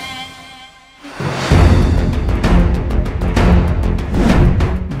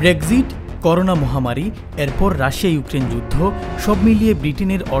 Brexit, corona মহামারী, এরপর Russia Ukraine যুদ্ধ, সব মিলিয়ে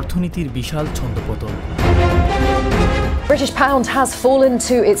ব্রিটেনের অর্থনীতির বিশাল ছন্দপতন। British pound has fallen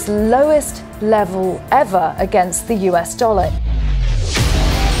to its lowest level ever against the US dollar.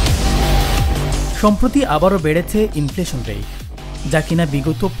 সম্প্রতি আবারও বেড়েছে ইনফ্লেশন রেট, যা কিনা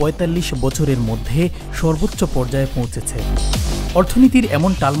বিগত ৪৫ বছরের মধ্যে সর্বোচ্চ পর্যায়ে পৌঁছেছে। অর্থনীতির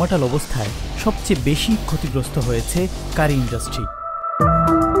এমন টালমাটাল অবস্থায় সবচেয়ে বেশি ক্ষতিগ্রস্ত হয়েছে কারি ইন্ডাস্ট্রি।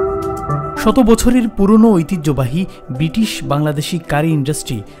 শত বছরের পুরনো ঐতিহ্যবাহী ব্রিটিশ বাংলাদেশি কারি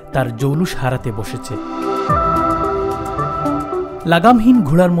ইন্ডাস্ট্রি তার জৌলুস হারাতে বসেছে। লাগামহীন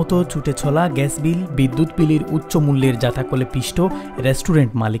ঘোড়ার মতো ছুটে চলা গ্যাস বিল, বিদ্যুৎ বিলের উচ্চ মূল্যের জাতাকলে পিষ্ট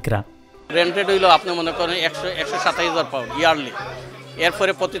রেস্টুরেন্ট মালিকরা। রেন্ট রেট হইল আপনি মনে করেন ১২৭,০০০ পাউন্ড ইয়ারলি,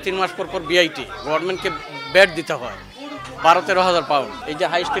 এরপরে প্রতি ৩ মাস পর পর বিআইটি গভর্নমেন্টকে ব্যাট দিতে হয় ১২-১৩,০০০ পাউন্ড। এই যে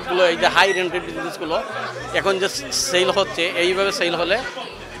হাই স্ট্রিটগুলো, এই যে হাই রেন্টেড বিজনেসগুলো এখন যে সেল হচ্ছে, এইভাবে সেল হলে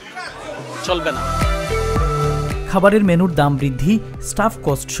চলবে না। খাবারের মেনুর দাম বৃদ্ধি, স্টাফ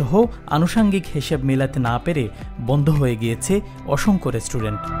কস্ট সহ আনুষঙ্গিক হিসেব মেলাতে না পেরে বন্ধ হয়ে গিয়েছে অসংখ্য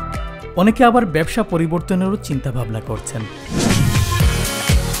রেস্টুরেন্ট। অনেকে আবার ব্যবসা পরিবর্তনেরও চিন্তাভাবনা করছেন।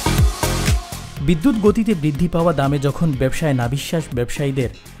 বিদ্যুৎ গতিতে বৃদ্ধি পাওয়া দামে যখন ব্যবসায় নাবিশ্বাস ব্যবসায়ীদের,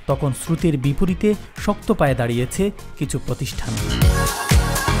 তখন স্রোতের বিপরীতে শক্ত পায়ে দাঁড়িয়েছে কিছু প্রতিষ্ঠান।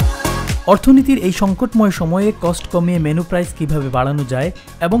 অর্থনীতির এই সংকটময় সময়ে কস্ট কমিয়ে মেনু প্রাইস কিভাবে বাড়ানো যায়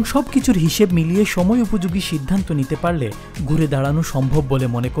এবং সবকিছুর হিসেব মিলিয়ে সময় উপযোগী সিদ্ধান্ত নিতে পারলে ঘুরে দাঁড়ানো সম্ভব বলে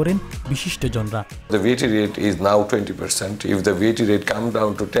মনে করেন বিশিষ্টজনরা। The VAT rate is now 20%. If the VAT rate comes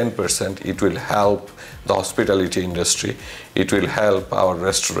down to 10%, it will help the hospitality industry. It will help our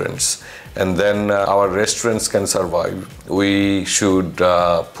restaurants. And then our restaurants can survive. We should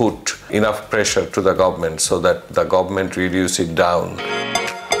put enough pressure to the government so that the government reduce it down.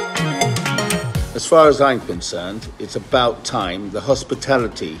 As far as I'm concerned, it's about time the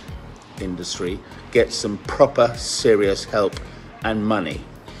hospitality industry gets some proper, serious help and money.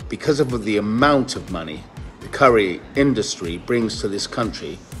 Because of the amount of money the curry industry brings to this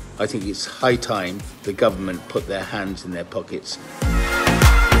country, I think it's high time the government put their hands in their pockets.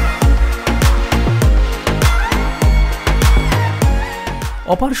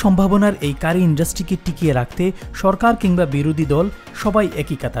 অপার সম্ভাবনার এই কারি ইন্ডাস্ট্রিকে টিকিয়ে রাখতে সরকার কিংবা বিরোধী দল সবাই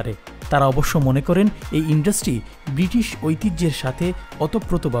একই কাতারে। তারা অবশ্য মনে করেন এই ইন্ডাস্ট্রি ব্রিটিশ ঐতিহ্যের সাথে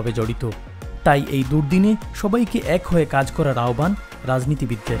ওতপ্রোতভাবে জড়িত। তাই এই দুর্দিনে সবাইকে এক হয়ে কাজ করার আহ্বান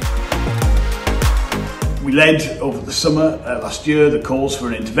রাজনীতিবিদদের। We led over the summer last year the calls for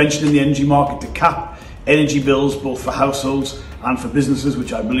an intervention in the energy market to cap energy bills both for households and for businesses,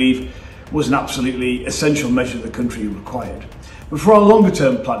 which I believe was an absolutely essential measure the country required. But for our longer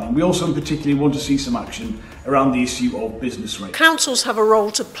term planning, we also particularly want to see some action around the issue of business rates. Councils have a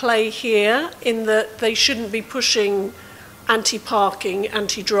role to play here in that they shouldn't be pushing anti-parking,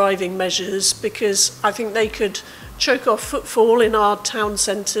 anti-driving measures, because I think they could choke off footfall in our town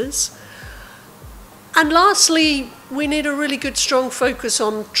centres. And lastly, we need a really good strong focus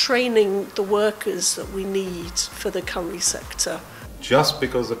on training the workers that we need for the curry sector. Just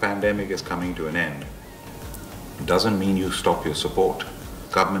because the pandemic is coming to an end doesn't mean you stop your support.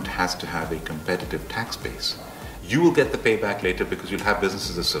 Government has to have a competitive tax base. You will get the payback later because you'll have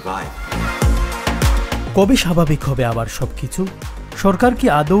businesses that survive. কবে স্বাভাবিক হবে আবার সবকিছু? সরকার কি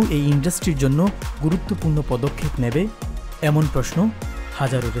আদৌ এই ইন্ডাস্ট্রির জন্য গুরুত্বপূর্ণ পদক্ষেপ নেবে? এমন প্রশ্ন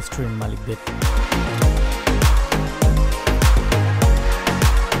হাজারো রেস্টুরেন্ট মালিকদের।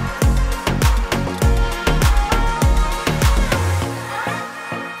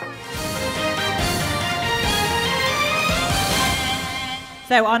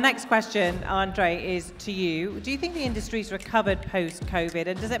 So our next question, Andre, is to you. Do you think the industry's recovered post-COVID,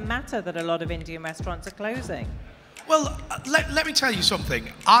 and does it matter that a lot of Indian restaurants are closing? Well, let me tell you something.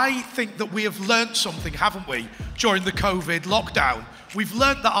 I think that we have learnt something, haven't we, during the COVID lockdown. We've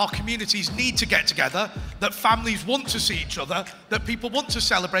learnt that our communities need to get together, that families want to see each other, that people want to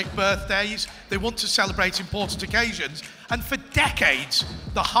celebrate birthdays, they want to celebrate important occasions. And for decades,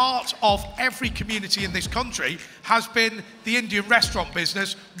 the heart of every community in this country has been the Indian restaurant business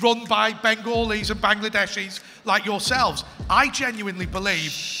run by Bengalis and Bangladeshis like yourselves. I genuinely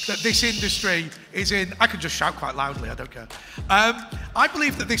believe that this industry is in, I can just shout quite loudly, I don't care. I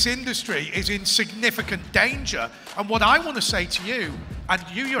believe that this industry is in significant danger. And what I want to say to you, and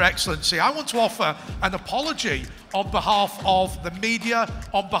you, Your Excellency, I want to offer an apology on behalf of the media,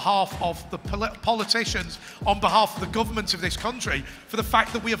 on behalf of the politicians, on behalf of the government of this country, for the fact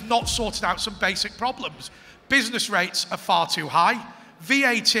that we have not sorted out some basic problems. Business rates are far too high.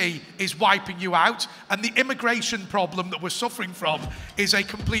 VAT is wiping you out, and the immigration problem that we're suffering from is a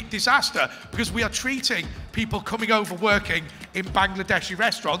complete disaster, because we are treating people coming over working in Bangladeshi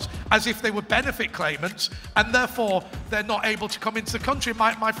restaurants as if they were benefit claimants, and therefore they're not able to come into the country.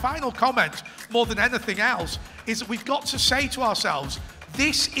 My final comment, more than anything else, is that we've got to say to ourselves,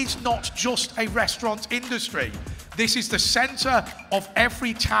 this is not just a restaurant industry. This is the centre of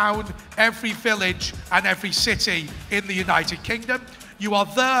every town, every village, and every city in the United Kingdom. You are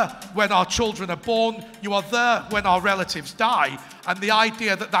there when our children are born, you are there when our relatives die, and the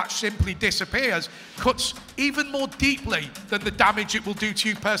idea that that simply disappears cuts even more deeply than the damage it will do to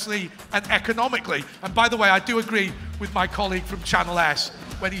you personally and economically. And by the way, I do agree with my colleague from Channel S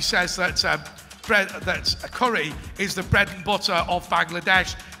when he says that that curry is the bread and butter of Bangladesh.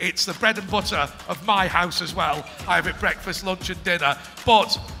 It's the bread and butter of my house as well. I have it breakfast, lunch and dinner. But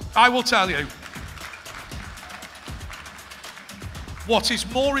I will tell you, what is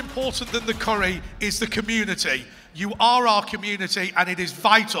more important than the curry is the community. You are our community, and it is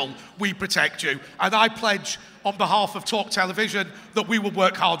vital we protect you. And I pledge on behalf of Talk Television that we will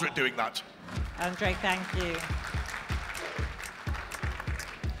work harder at doing that. Andre, thank you.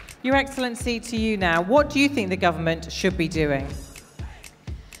 Your Excellency, to you now. What do you think the government should be doing?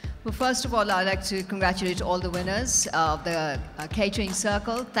 Well, first of all, I'd like to congratulate all the winners of the Catering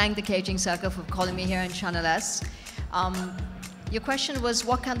Circle. Thank the Catering Circle for calling me here in Channel S. Your question was,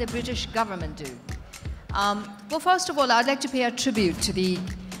 what can the British government do? Well, first of all, I'd like to pay a tribute to the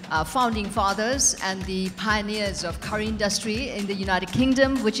founding fathers and the pioneers of curry industry in the United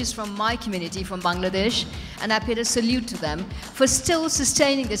Kingdom, which is from my community, from Bangladesh, and I paid a salute to them for still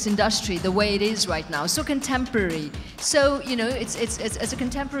sustaining this industry the way it is right now, so contemporary. So, you know, it's a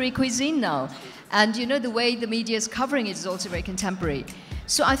contemporary cuisine now, and you know, the way the media is covering it is also very contemporary.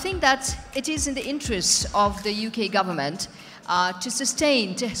 So I think that it is in the interests of the UK government to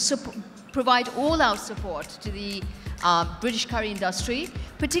sustain, to provide all-out support to the British curry industry,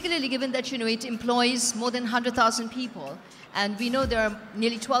 particularly given that, you know, it employs more than 100,000 people. And we know there are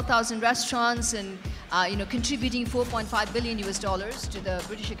nearly 12,000 restaurants and, you know, contributing $4.5 billion to the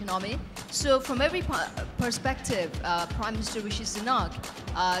British economy. So from every perspective, Prime Minister Rishi Sunak,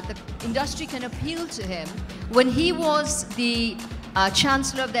 the industry can appeal to him. When he was the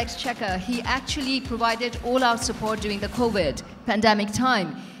Chancellor of the Exchequer, he actually provided all-out support during the COVID pandemic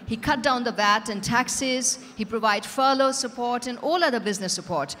time. He cut down the VAT and taxes, he provided furlough support and all other business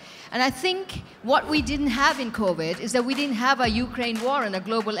support. And I think what we didn't have in COVID is that we didn't have a Ukraine war and a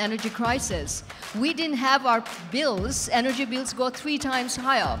global energy crisis. We didn't have our bills, energy bills go 3 times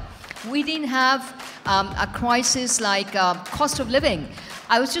higher. We didn't have a crisis like cost of living.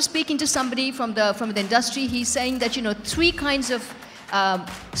 I was just speaking to somebody from the industry. He's saying that, you know, 3 kinds of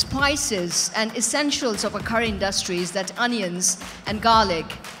spices and essentials of a curry industry is that onions and garlic.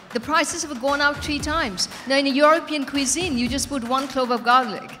 The prices have gone up 3 times. Now, in a European cuisine, you just put 1 clove of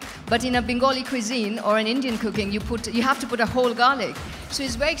garlic. But in a Bengali cuisine or an Indian cooking, you have to put a whole garlic. So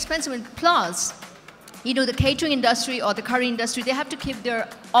it's very expensive. And plus, you know, the catering industry or the curry industry, they have to keep their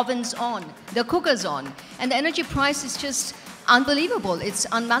ovens on, their cookers on. And the energy price is just unbelievable. It's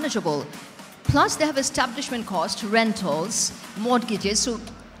unmanageable. Plus, they have establishment costs, rentals, mortgages. So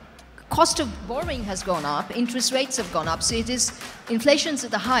cost of borrowing has gone up, interest rates have gone up, so inflation's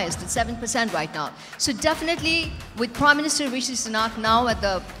at the highest, at 7% right now. So definitely, with Prime Minister Rishi Sunak now at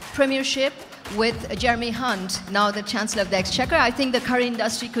the premiership, with Jeremy Hunt, now the Chancellor of the Exchequer, I think the curry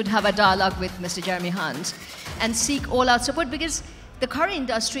industry could have a dialogue with Mr. Jeremy Hunt and seek all-out support, because the curry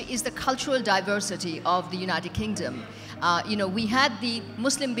industry is the cultural diversity of the United Kingdom. You know, we had the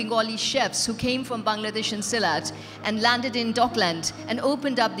Muslim Bengali chefs who came from Bangladesh and Sylhet and landed in Dockland and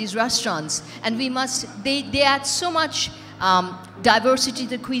opened up these restaurants. And they add so much diversity to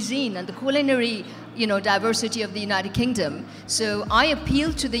the cuisine and the culinary, you know, diversity of the United Kingdom. So I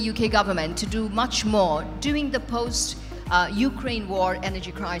appeal to the UK government to do much more during the post-Ukraine war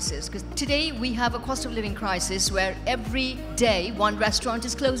energy crisis. Because today we have a cost of living crisis where every day 1 restaurant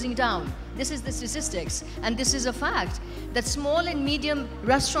is closing down. This is the statistics, and this is a fact, that small and medium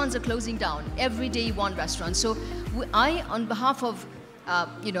restaurants are closing down. Every day 1 restaurant. So I, on behalf of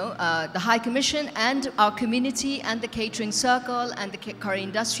the High Commission and our community and the Catering Circle and the curry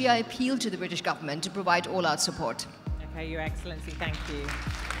industry, I appeal to the British government to provide all-out support. Okay, Your Excellency, thank you.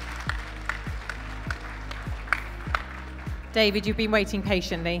 David, you've been waiting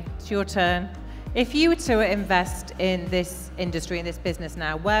patiently. It's your turn. If you were to invest in this industry, in this business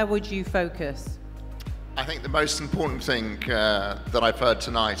now, where would you focus? I think the most important thing that I've heard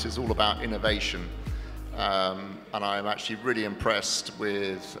tonight is all about innovation. And I'm actually really impressed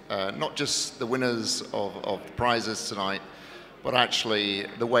with not just the winners of the prizes tonight, but actually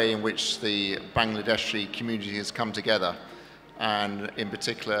the way in which the Bangladeshi community has come together. And in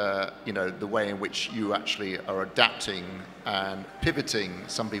particular, you know, the way in which you actually are adapting and pivoting,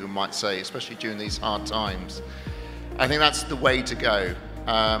 some people might say, especially during these hard times. I think that's the way to go.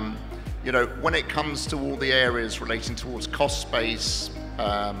 You know, when it comes to all the areas relating towards cost space,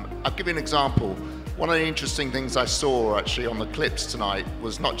 I'll give you an example. One of the interesting things I saw actually on the clips tonight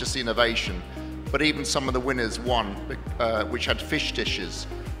was not just the innovation, but even some of the winners won, which had fish dishes.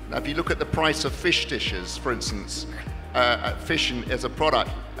 Now, if you look at the price of fish dishes, for instance, fish as a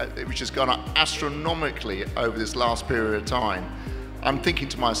product, which has gone up astronomically over this last period of time, I'm thinking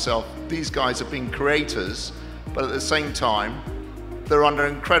to myself, these guys have been creators, but at the same time, they're under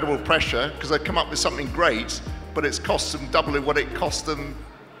incredible pressure because they've come up with something great, but it's cost them double what it cost them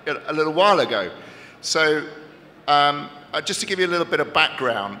a little while ago. So just to give you a little bit of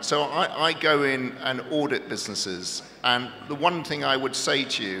background, so I go in and audit businesses, and the one thing I would say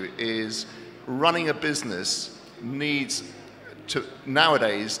to you is running a business needs to,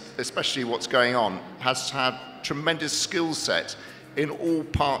 nowadays, especially what's going on, has to have tremendous skill set in all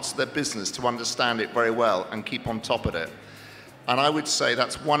parts of their business to understand it very well and keep on top of it. And I would say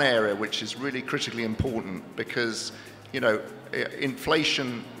that's one area which is really critically important because, you know,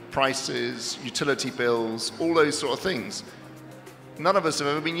 inflation, prices, utility bills, all those sort of things, none of us have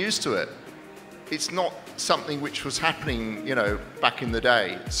ever been used to it. It's not something which was happening, you know, back in the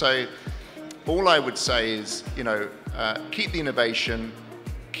day. So all I would say is, you know, keep the innovation,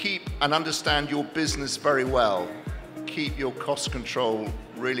 keep and understand your business very well, keep your cost control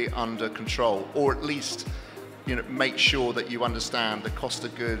really under control, or at least, you know, make sure that you understand the cost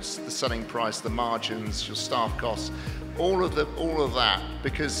of goods, the selling price, the margins, your staff costs, all of that,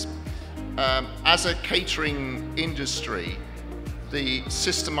 because as a catering industry, the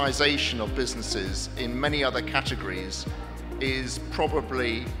systemization of businesses in many other categories is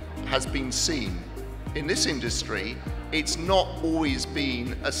probably has been seen. In this industry, it's not always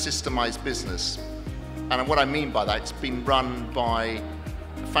been a systemized business. And what I mean by that, it's been run by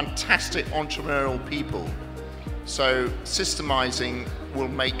fantastic entrepreneurial people. So systemizing will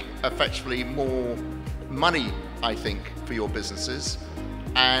make effectively more money, I think, for your businesses,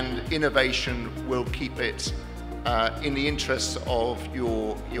 and innovation will keep it in the interests of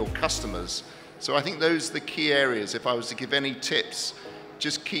your customers. So I think those are the key areas. If I was to give any tips,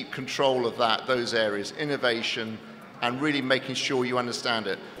 just keep control of those areas, innovation, and really making sure you understand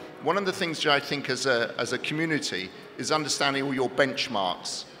it. One of the things that I think as a community is understanding all your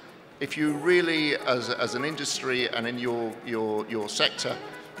benchmarks. If you really, as an industry and in your sector,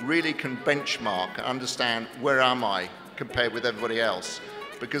 really can benchmark and understand where am I compared with everybody else.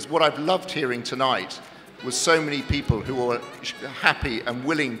 Because what I've loved hearing tonight was so many people who are happy and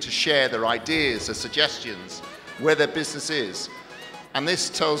willing to share their ideas, their suggestions, where their business is. And this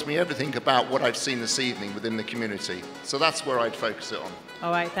tells me everything about what I've seen this evening within the community. So that's where I'd focus it on.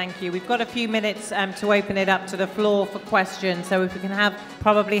 All right, thank you. We've got a few minutes to open it up to the floor for questions. So if we can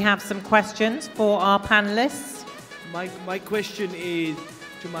probably have some questions for our panelists. My question is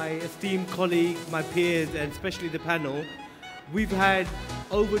to my esteemed colleagues, my peers, and especially the panel. We've had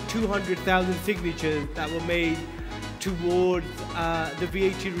over 200,000 signatures that were made towards the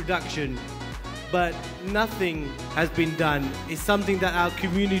VAT reduction, but nothing has been done. It's something that our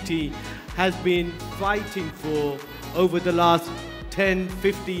community has been fighting for over the last 10,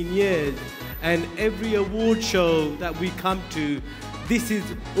 15 years. And every award show that we come to, this has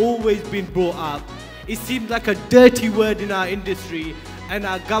always been brought up. It seems like a dirty word in our industry, and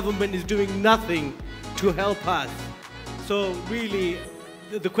our government is doing nothing to help us. So really,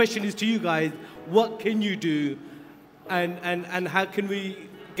 the question is to you guys, what can you do, and how can we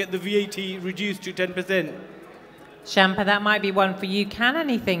get the VAT reduced to 10%? Shampa, that might be one for you. Can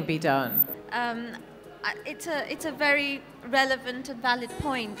anything be done? It's a very relevant and valid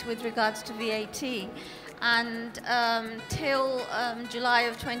point with regards to VAT. And till July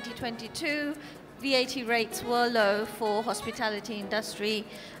of 2022, VAT rates were low for hospitality industry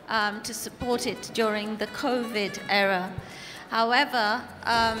to support it during the COVID era. However,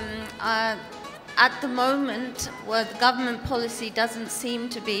 at the moment, the government policy doesn't seem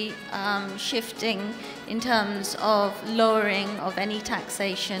to be shifting in terms of lowering of any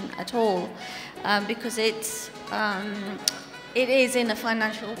taxation at all, because it is in a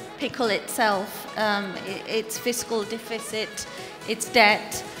financial pickle itself. Its fiscal deficit, its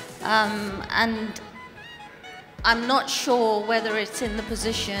debt, and I'm not sure whether it's in the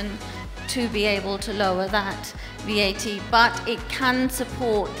position to be able to lower that VAT, but it can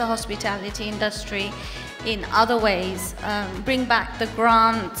support the hospitality industry in other ways, bring back the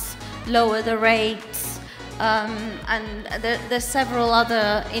grants, lower the rates, and there's several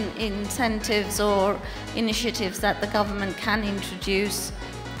other incentives or initiatives that the government can introduce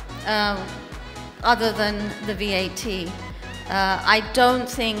other than the VAT. I don't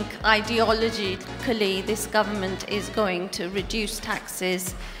think ideologically this government is going to reduce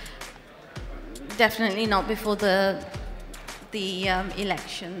taxes. Definitely not before the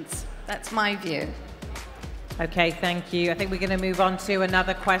elections. That's my view. Okay, thank you. I think we're going to move on to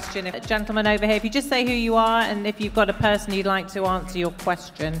another question. Gentleman over here, if you just say who you are and if you've got a person you'd like to answer your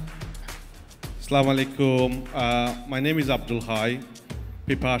question. Assalamu alaikum. My name is Abdul Hai,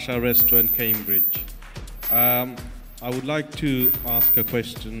 Pipasha Restaurant, Cambridge. I would like to ask a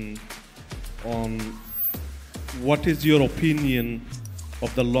question on what is your opinion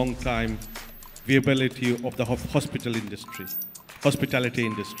of the long-time viability of the hospitality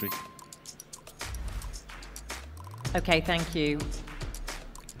industry. Okay, thank you.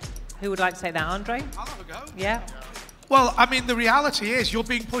 Who would like to say that, Andre? I'll have a go. Yeah. Well, I mean, the reality is you're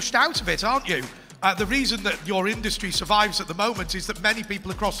being pushed out of it, aren't you? The reason that your industry survives at the moment is that many people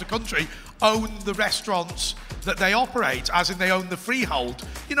across the country own the restaurants that they operate, as in they own the freehold.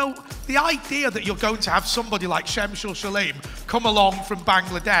 You know, the idea that you're going to have somebody like Shemshul Shalim come along from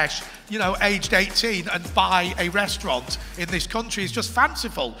Bangladesh, you know, aged 18 and buy a restaurant in this country is just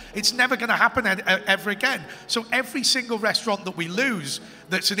fanciful. It's never going to happen ever again. So every single restaurant that we lose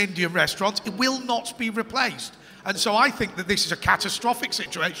that's an Indian restaurant, it will not be replaced. And so I think that this is a catastrophic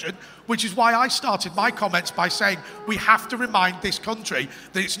situation, which is why I started my comments by saying we have to remind this country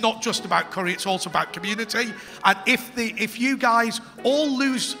that it's not just about curry, it's also about community. And if you guys all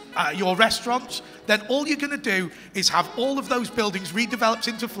lose your restaurants, then all you're going to do is have all of those buildings redeveloped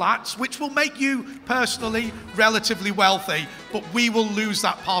into flats, which will make you personally relatively wealthy, but we will lose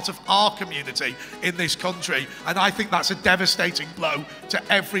that part of our community in this country. And I think that's a devastating blow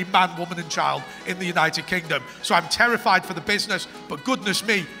to every man, woman and child in the United Kingdom. So I'm terrified for the business, but goodness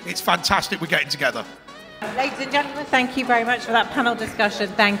me, it's fantastic we're getting together. Ladies and gentlemen, thank you very much for that panel discussion.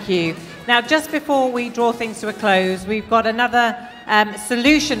 Thank you. Now, just before we draw things to a close, we've got another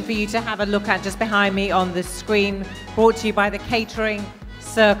solution for you to have a look at just behind me on the screen, brought to you by the Catering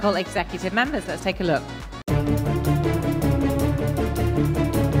Circle executive members. Let's take a look.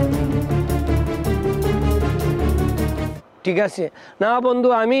 ঠিক আছে না বন্ধু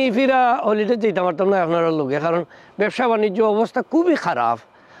আমি ফিরা holiday যেতে পারতাম না আপনার লোকে কারণ ব্যবসা বাণিজ্য অবস্থা খুবই খারাপ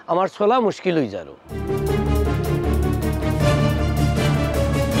আমার চলা মুশকিল হয়ে যারো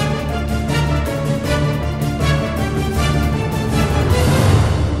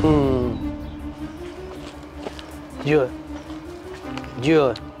জিও জিও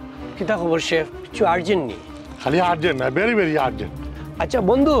কিতা খবর শেফ কিছু আর্জেন্ট নেই খালি আর্জেন্ট না ভেরি ভেরি আর্জেন্ট আচ্ছা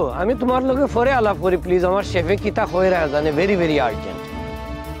বন্ধু আমি তোমার লগে পরে আলাপ করি প্লিজ আমার শেফে কিতা কই রাখা জানে ভেরি ভেরি আর্জেন্ট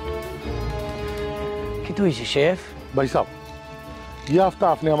কি তো হইছে শেফ ভাই সাহেব এই হপ্তা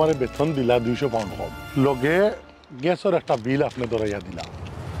আপনি আমারে বেতন দিলা 200 পাউন্ড কম লগে গ্যাসের একটা বিল আপনি ধরাইয়া দিলা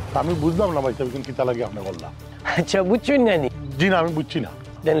আমি বুঝলাম না ভাই সাহেব কিন্তু কিতা লাগে আপনি বললা আচ্ছা বুঝছেন না নি জি না আমি বুঝছি না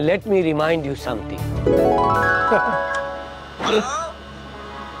then let me remind you something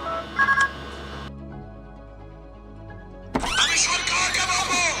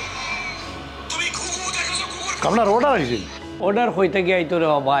আপনার অর্ডার আইছে অর্ডার হইতে গিয়ে আইতো রে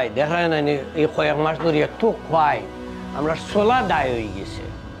ভাই দেখা না এই কয়েক মাস ধরে এত খাই আমরা সোলা দায় হয়ে গেছে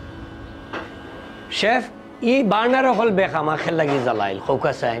শেফ ই বার্নার হল বেক আমার খেল লাগি জ্বালাইল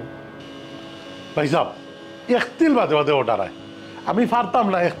খৌকা চাইন ভাই সাহেব একতিল বাদে বাদে অর্ডার আয় আমি পারতাম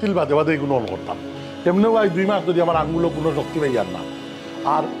না একতিল বাদে বাদে এগুলো অন করতাম এমনিও ভাই 2 মাস যদি আমার আঙ্গুলো কোনো শক্তি পাই আর না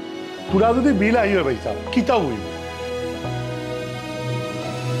আর পুরা যদি বিল আই হয় ভাই সাহেব কিতা হইব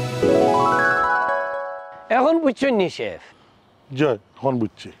এখন বুঝছেন নি শেফ জয় এখন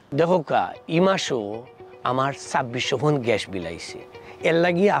বুঝছি দেখো কা ই মাসও আমার 2600 ফোন গ্যাস বিল আইছে এর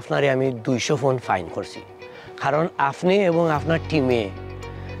লাগি আপনারে আমি 200 ফোন ফাইন করছি কারণ আপনি এবং আপনার টিমে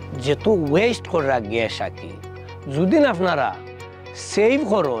যেত ওয়েস্ট করা গ্যাস আকি যদি আপনারা সেভ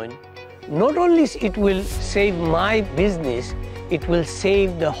করেন not only it will save my business it will save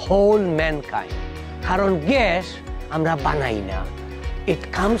the whole mankind কারণ গ্যাস আমরা বানাই না it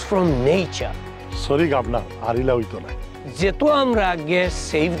comes from nature sorry Gabna আরিলা হইতো না যেত আমরা গ্যাস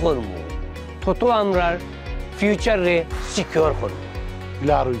সেভ করব তত আমরা ফিউচারে সিকিউর করব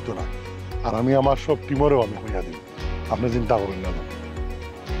ইলা আর হইতো না আর আমি আমার সব টিমরেও আমি হইয়া দিব আপনি চিন্তা করেন না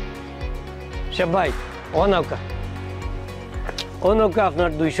শেফ ভাই অনৌকা আপনার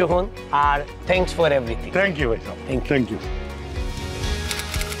 200 phone R thanks for everything thank you ভাই thank you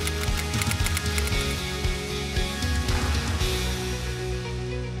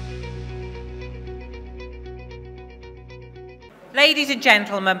Ladies and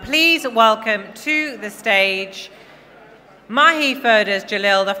gentlemen, please welcome to the stage Mahi Ferdas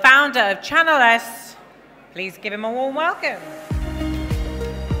Jalil, the founder of Channel S. Please give him a warm welcome.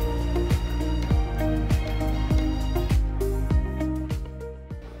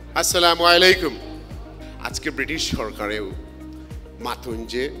 আসসালামু আলাইকুম আজকে British সরকারেও মাতুন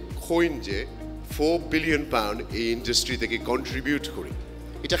যে খইন যে 4 billion pound এই industry থেকে contribute করি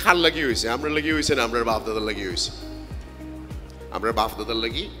এটা খাল লাগি হয়েছে আমরা লাগি হয়েছে না আমরা বাপদাদার লাগি হয়েছে আমরা বাপদাদার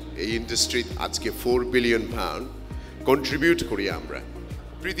লাগি এই ইন্ডাস্ট্রি আজকে 4 বিলিয়ন পাউন্ড কন্ট্রিবিউট করি আমরা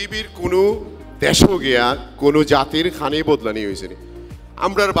পৃথিবীর কোনো দেশও গিয়া কোনো জাতির খানে বদলানি হয়েছে না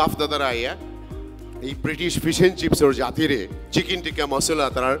আমরার বাপদাদারা আইয়া এই ব্রিটিশ ফিশ এন্ড চিপসের জাতিরে চিকেন টিক্কা মশলা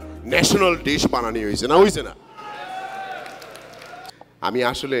তার ন্যাশনাল ডিশ বানানি হয়েছে না হয়েছে না আমি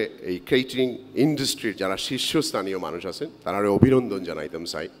আসলে এই কেটারিং ইন্ডাস্ট্রির যারা শীর্ষস্থানীয় মানুষ আছেন তারা অভিনন্দন জানাইতাম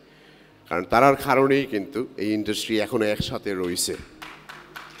চাই কারণ তারার কারণেই কিন্তু এই ইন্ডাস্ট্রি এখনো একসাথে রয়েছে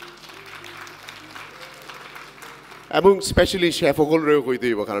এবং স্পেশালি শেফসকলরেও কইতে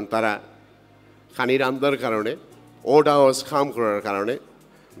হইব কারণ তারা খানি রান্দার কারণে ওড আওয়ার্স কাম করার কারণে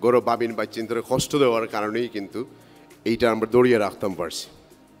গৌরব বাবিন বাচ্চিন্তরে কষ্ট দেওয়ার কারণেই কিন্তু এইটা আমরা দড়িয়ে রাখতাম পারছি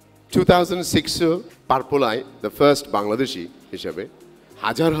 2006 পারপোলায় দ্য ফার্স্ট বাংলাদেশি হিসাবে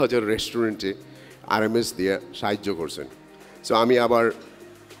হাজার হাজার রেস্টুরেন্টে RMS দিয়ে সাহায্য করছেন সো আমি আবার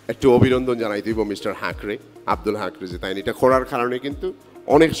একটু অভিনন্দন জানাই দিব মিস্টার হাকরে আব্দুল হাকরে যে তাই এটা করার কারণে কিন্তু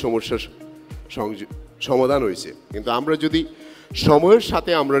অনেক সমস্যার সমাধান হয়েছে কিন্তু আমরা যদি সময়ের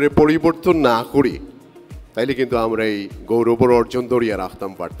সাথে আমরা পরিবর্তন না করি তাইলে কিন্তু আমরা এই গৌরবর অর্জন দড়িয়ে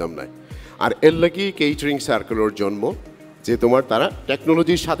রাখতাম পারতাম না আর এর লাগি কেটারিং সার্কেলের জন্ম যে তোমার তারা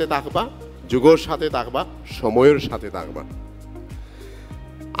টেকনোলজির সাথে থাকবা যুগের সাথে থাকবা সময়ের সাথে থাকবা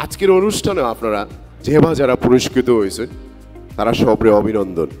আজকের অনুষ্ঠানে আপনারা যারা পুরস্কৃত হয়েছে তারা সবরে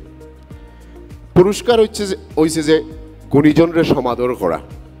অভিনন্দন পুরস্কার হচ্ছে যে গুণীজনরে সমাদর করা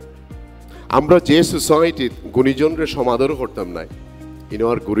আমরা যে সোসাইটি গুণীজনরে সমাদর করতাম না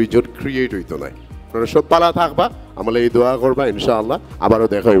ইনোয়ার গুণীজন ক্রিয়েট হইতো না আপনারা সব পালা থাকবা আমরা এই দোয়া করবা ইনশাআল্লাহ আবারও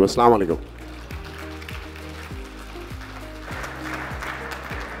দেখা হইব আসসালামু আলাইকুম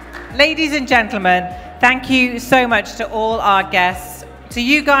Ladies and gentlemen, thank you so much to all our guests, to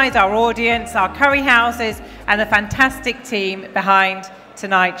you guys, our audience, our curry houses, and the fantastic team behind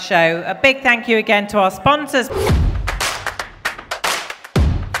tonight's show. A big thank you again to our sponsors.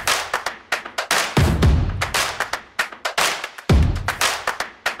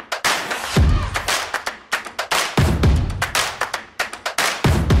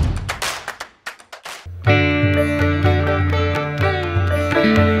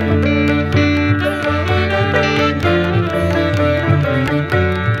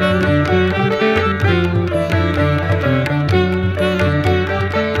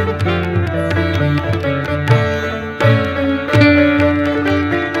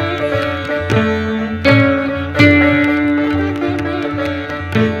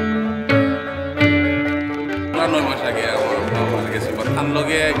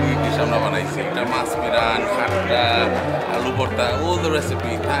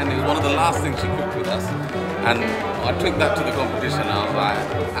 And I took that to the competition. I was like,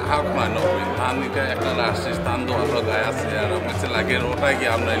 how can I not win?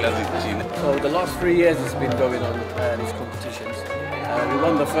 So the last 3 years it's been going on these competitions. We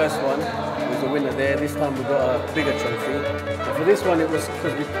won the first one, we was the winner there. This time we got a bigger trophy. And for this one it was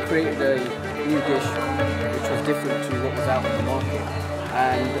because we created a new dish which was different to what was out on the market.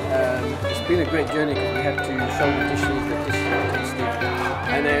 And it's been a great journey because we had to show the dishes are tasty.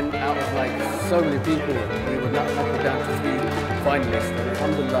 And then out of like so many people, we were knuckled down to 3 finalists, and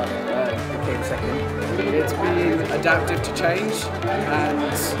alhamdulillah became second. It's been adaptive to change, and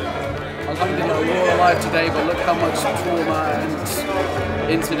alhamdulillah we're all alive today, but look how much trauma and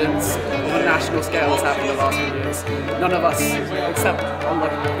incidents on a national scale has happened in the last few years. None of us, except Allah,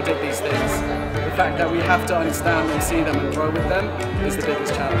 can predict these things. The fact that we have to understand them, see them and grow with them is the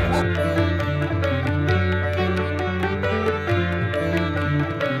biggest challenge.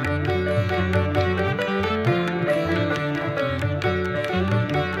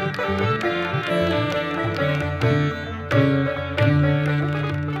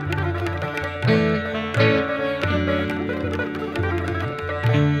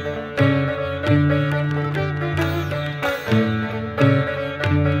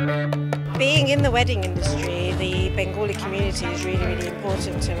 In the wedding industry, the Bengali community is really, really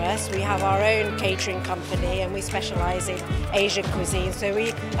important to us. We have our own catering company and we specialise in Asian cuisine, so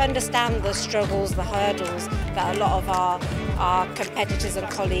we understand the struggles, the hurdles that a lot of our competitors and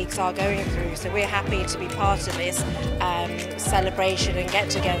colleagues are going through. So we're happy to be part of this celebration and get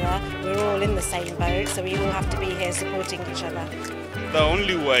together. We're all in the same boat, so we all have to be here supporting each other. The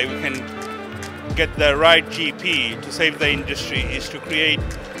only way we can get the right GP to save the industry is to create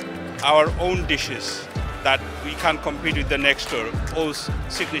our own dishes that we can't compete with the next door, all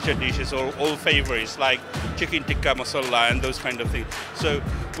signature dishes or all favorites like chicken tikka masala and those kind of things. So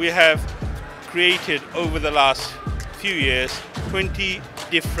we have created over the last few years 20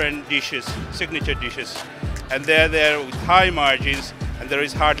 different dishes, signature dishes, and they're there with high margins and there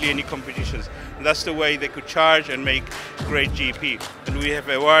is hardly any competitions. And that's the way they could charge and make great GP. And we have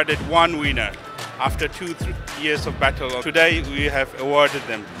awarded one winner after 2-3 years of battle. Today we have awarded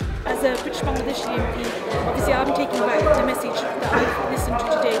them. As a British Bangladeshi MP, obviously I'm taking back the message that I've listened to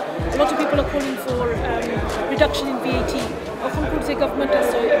today. A lot of people are calling for reduction in VAT. Often the government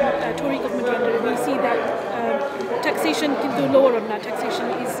as Tory government, we see that taxation can do lower on that. Taxation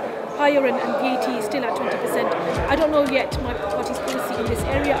is higher and VAT is still at 20%. I don't know yet my party's policy in this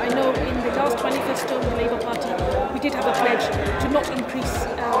area. I know in the last manifesto of the Labour Party, we did have a pledge to not increase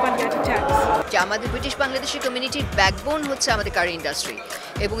value-added tax. আমাদের British Bangladeshi কমিউনিটির backbone হচ্ছে আমাদের কারি industry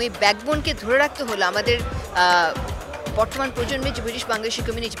এবং এই ব্যাকবোনকে ধরে রাখতে হলে আমাদের বর্তমান প্রজন্মের যে ব্রিটিশ বাংলাদেশি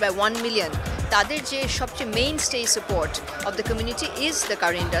কমিউনিটি প্রায় 1 মিলিয়ন তাদের যে সবচেয়ে main stay support of the community is the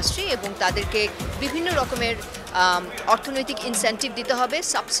curry industry এবং তাদেরকে বিভিন্ন রকমের অর্থনৈতিক ইনসেন্টিভ দিতে হবে,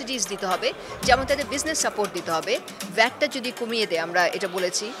 সাবসিডিজ দিতে হবে, যেমন তাদের বিজনেস সাপোর্ট দিতে হবে, ভ্যাটটা যদি কমিয়ে দেয় আমরা এটা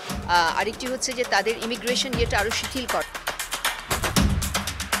বলেছি, আরেকটি হচ্ছে যে তাদের ইমিগ্রেশন ইয়েটা আরও শিথিল করা।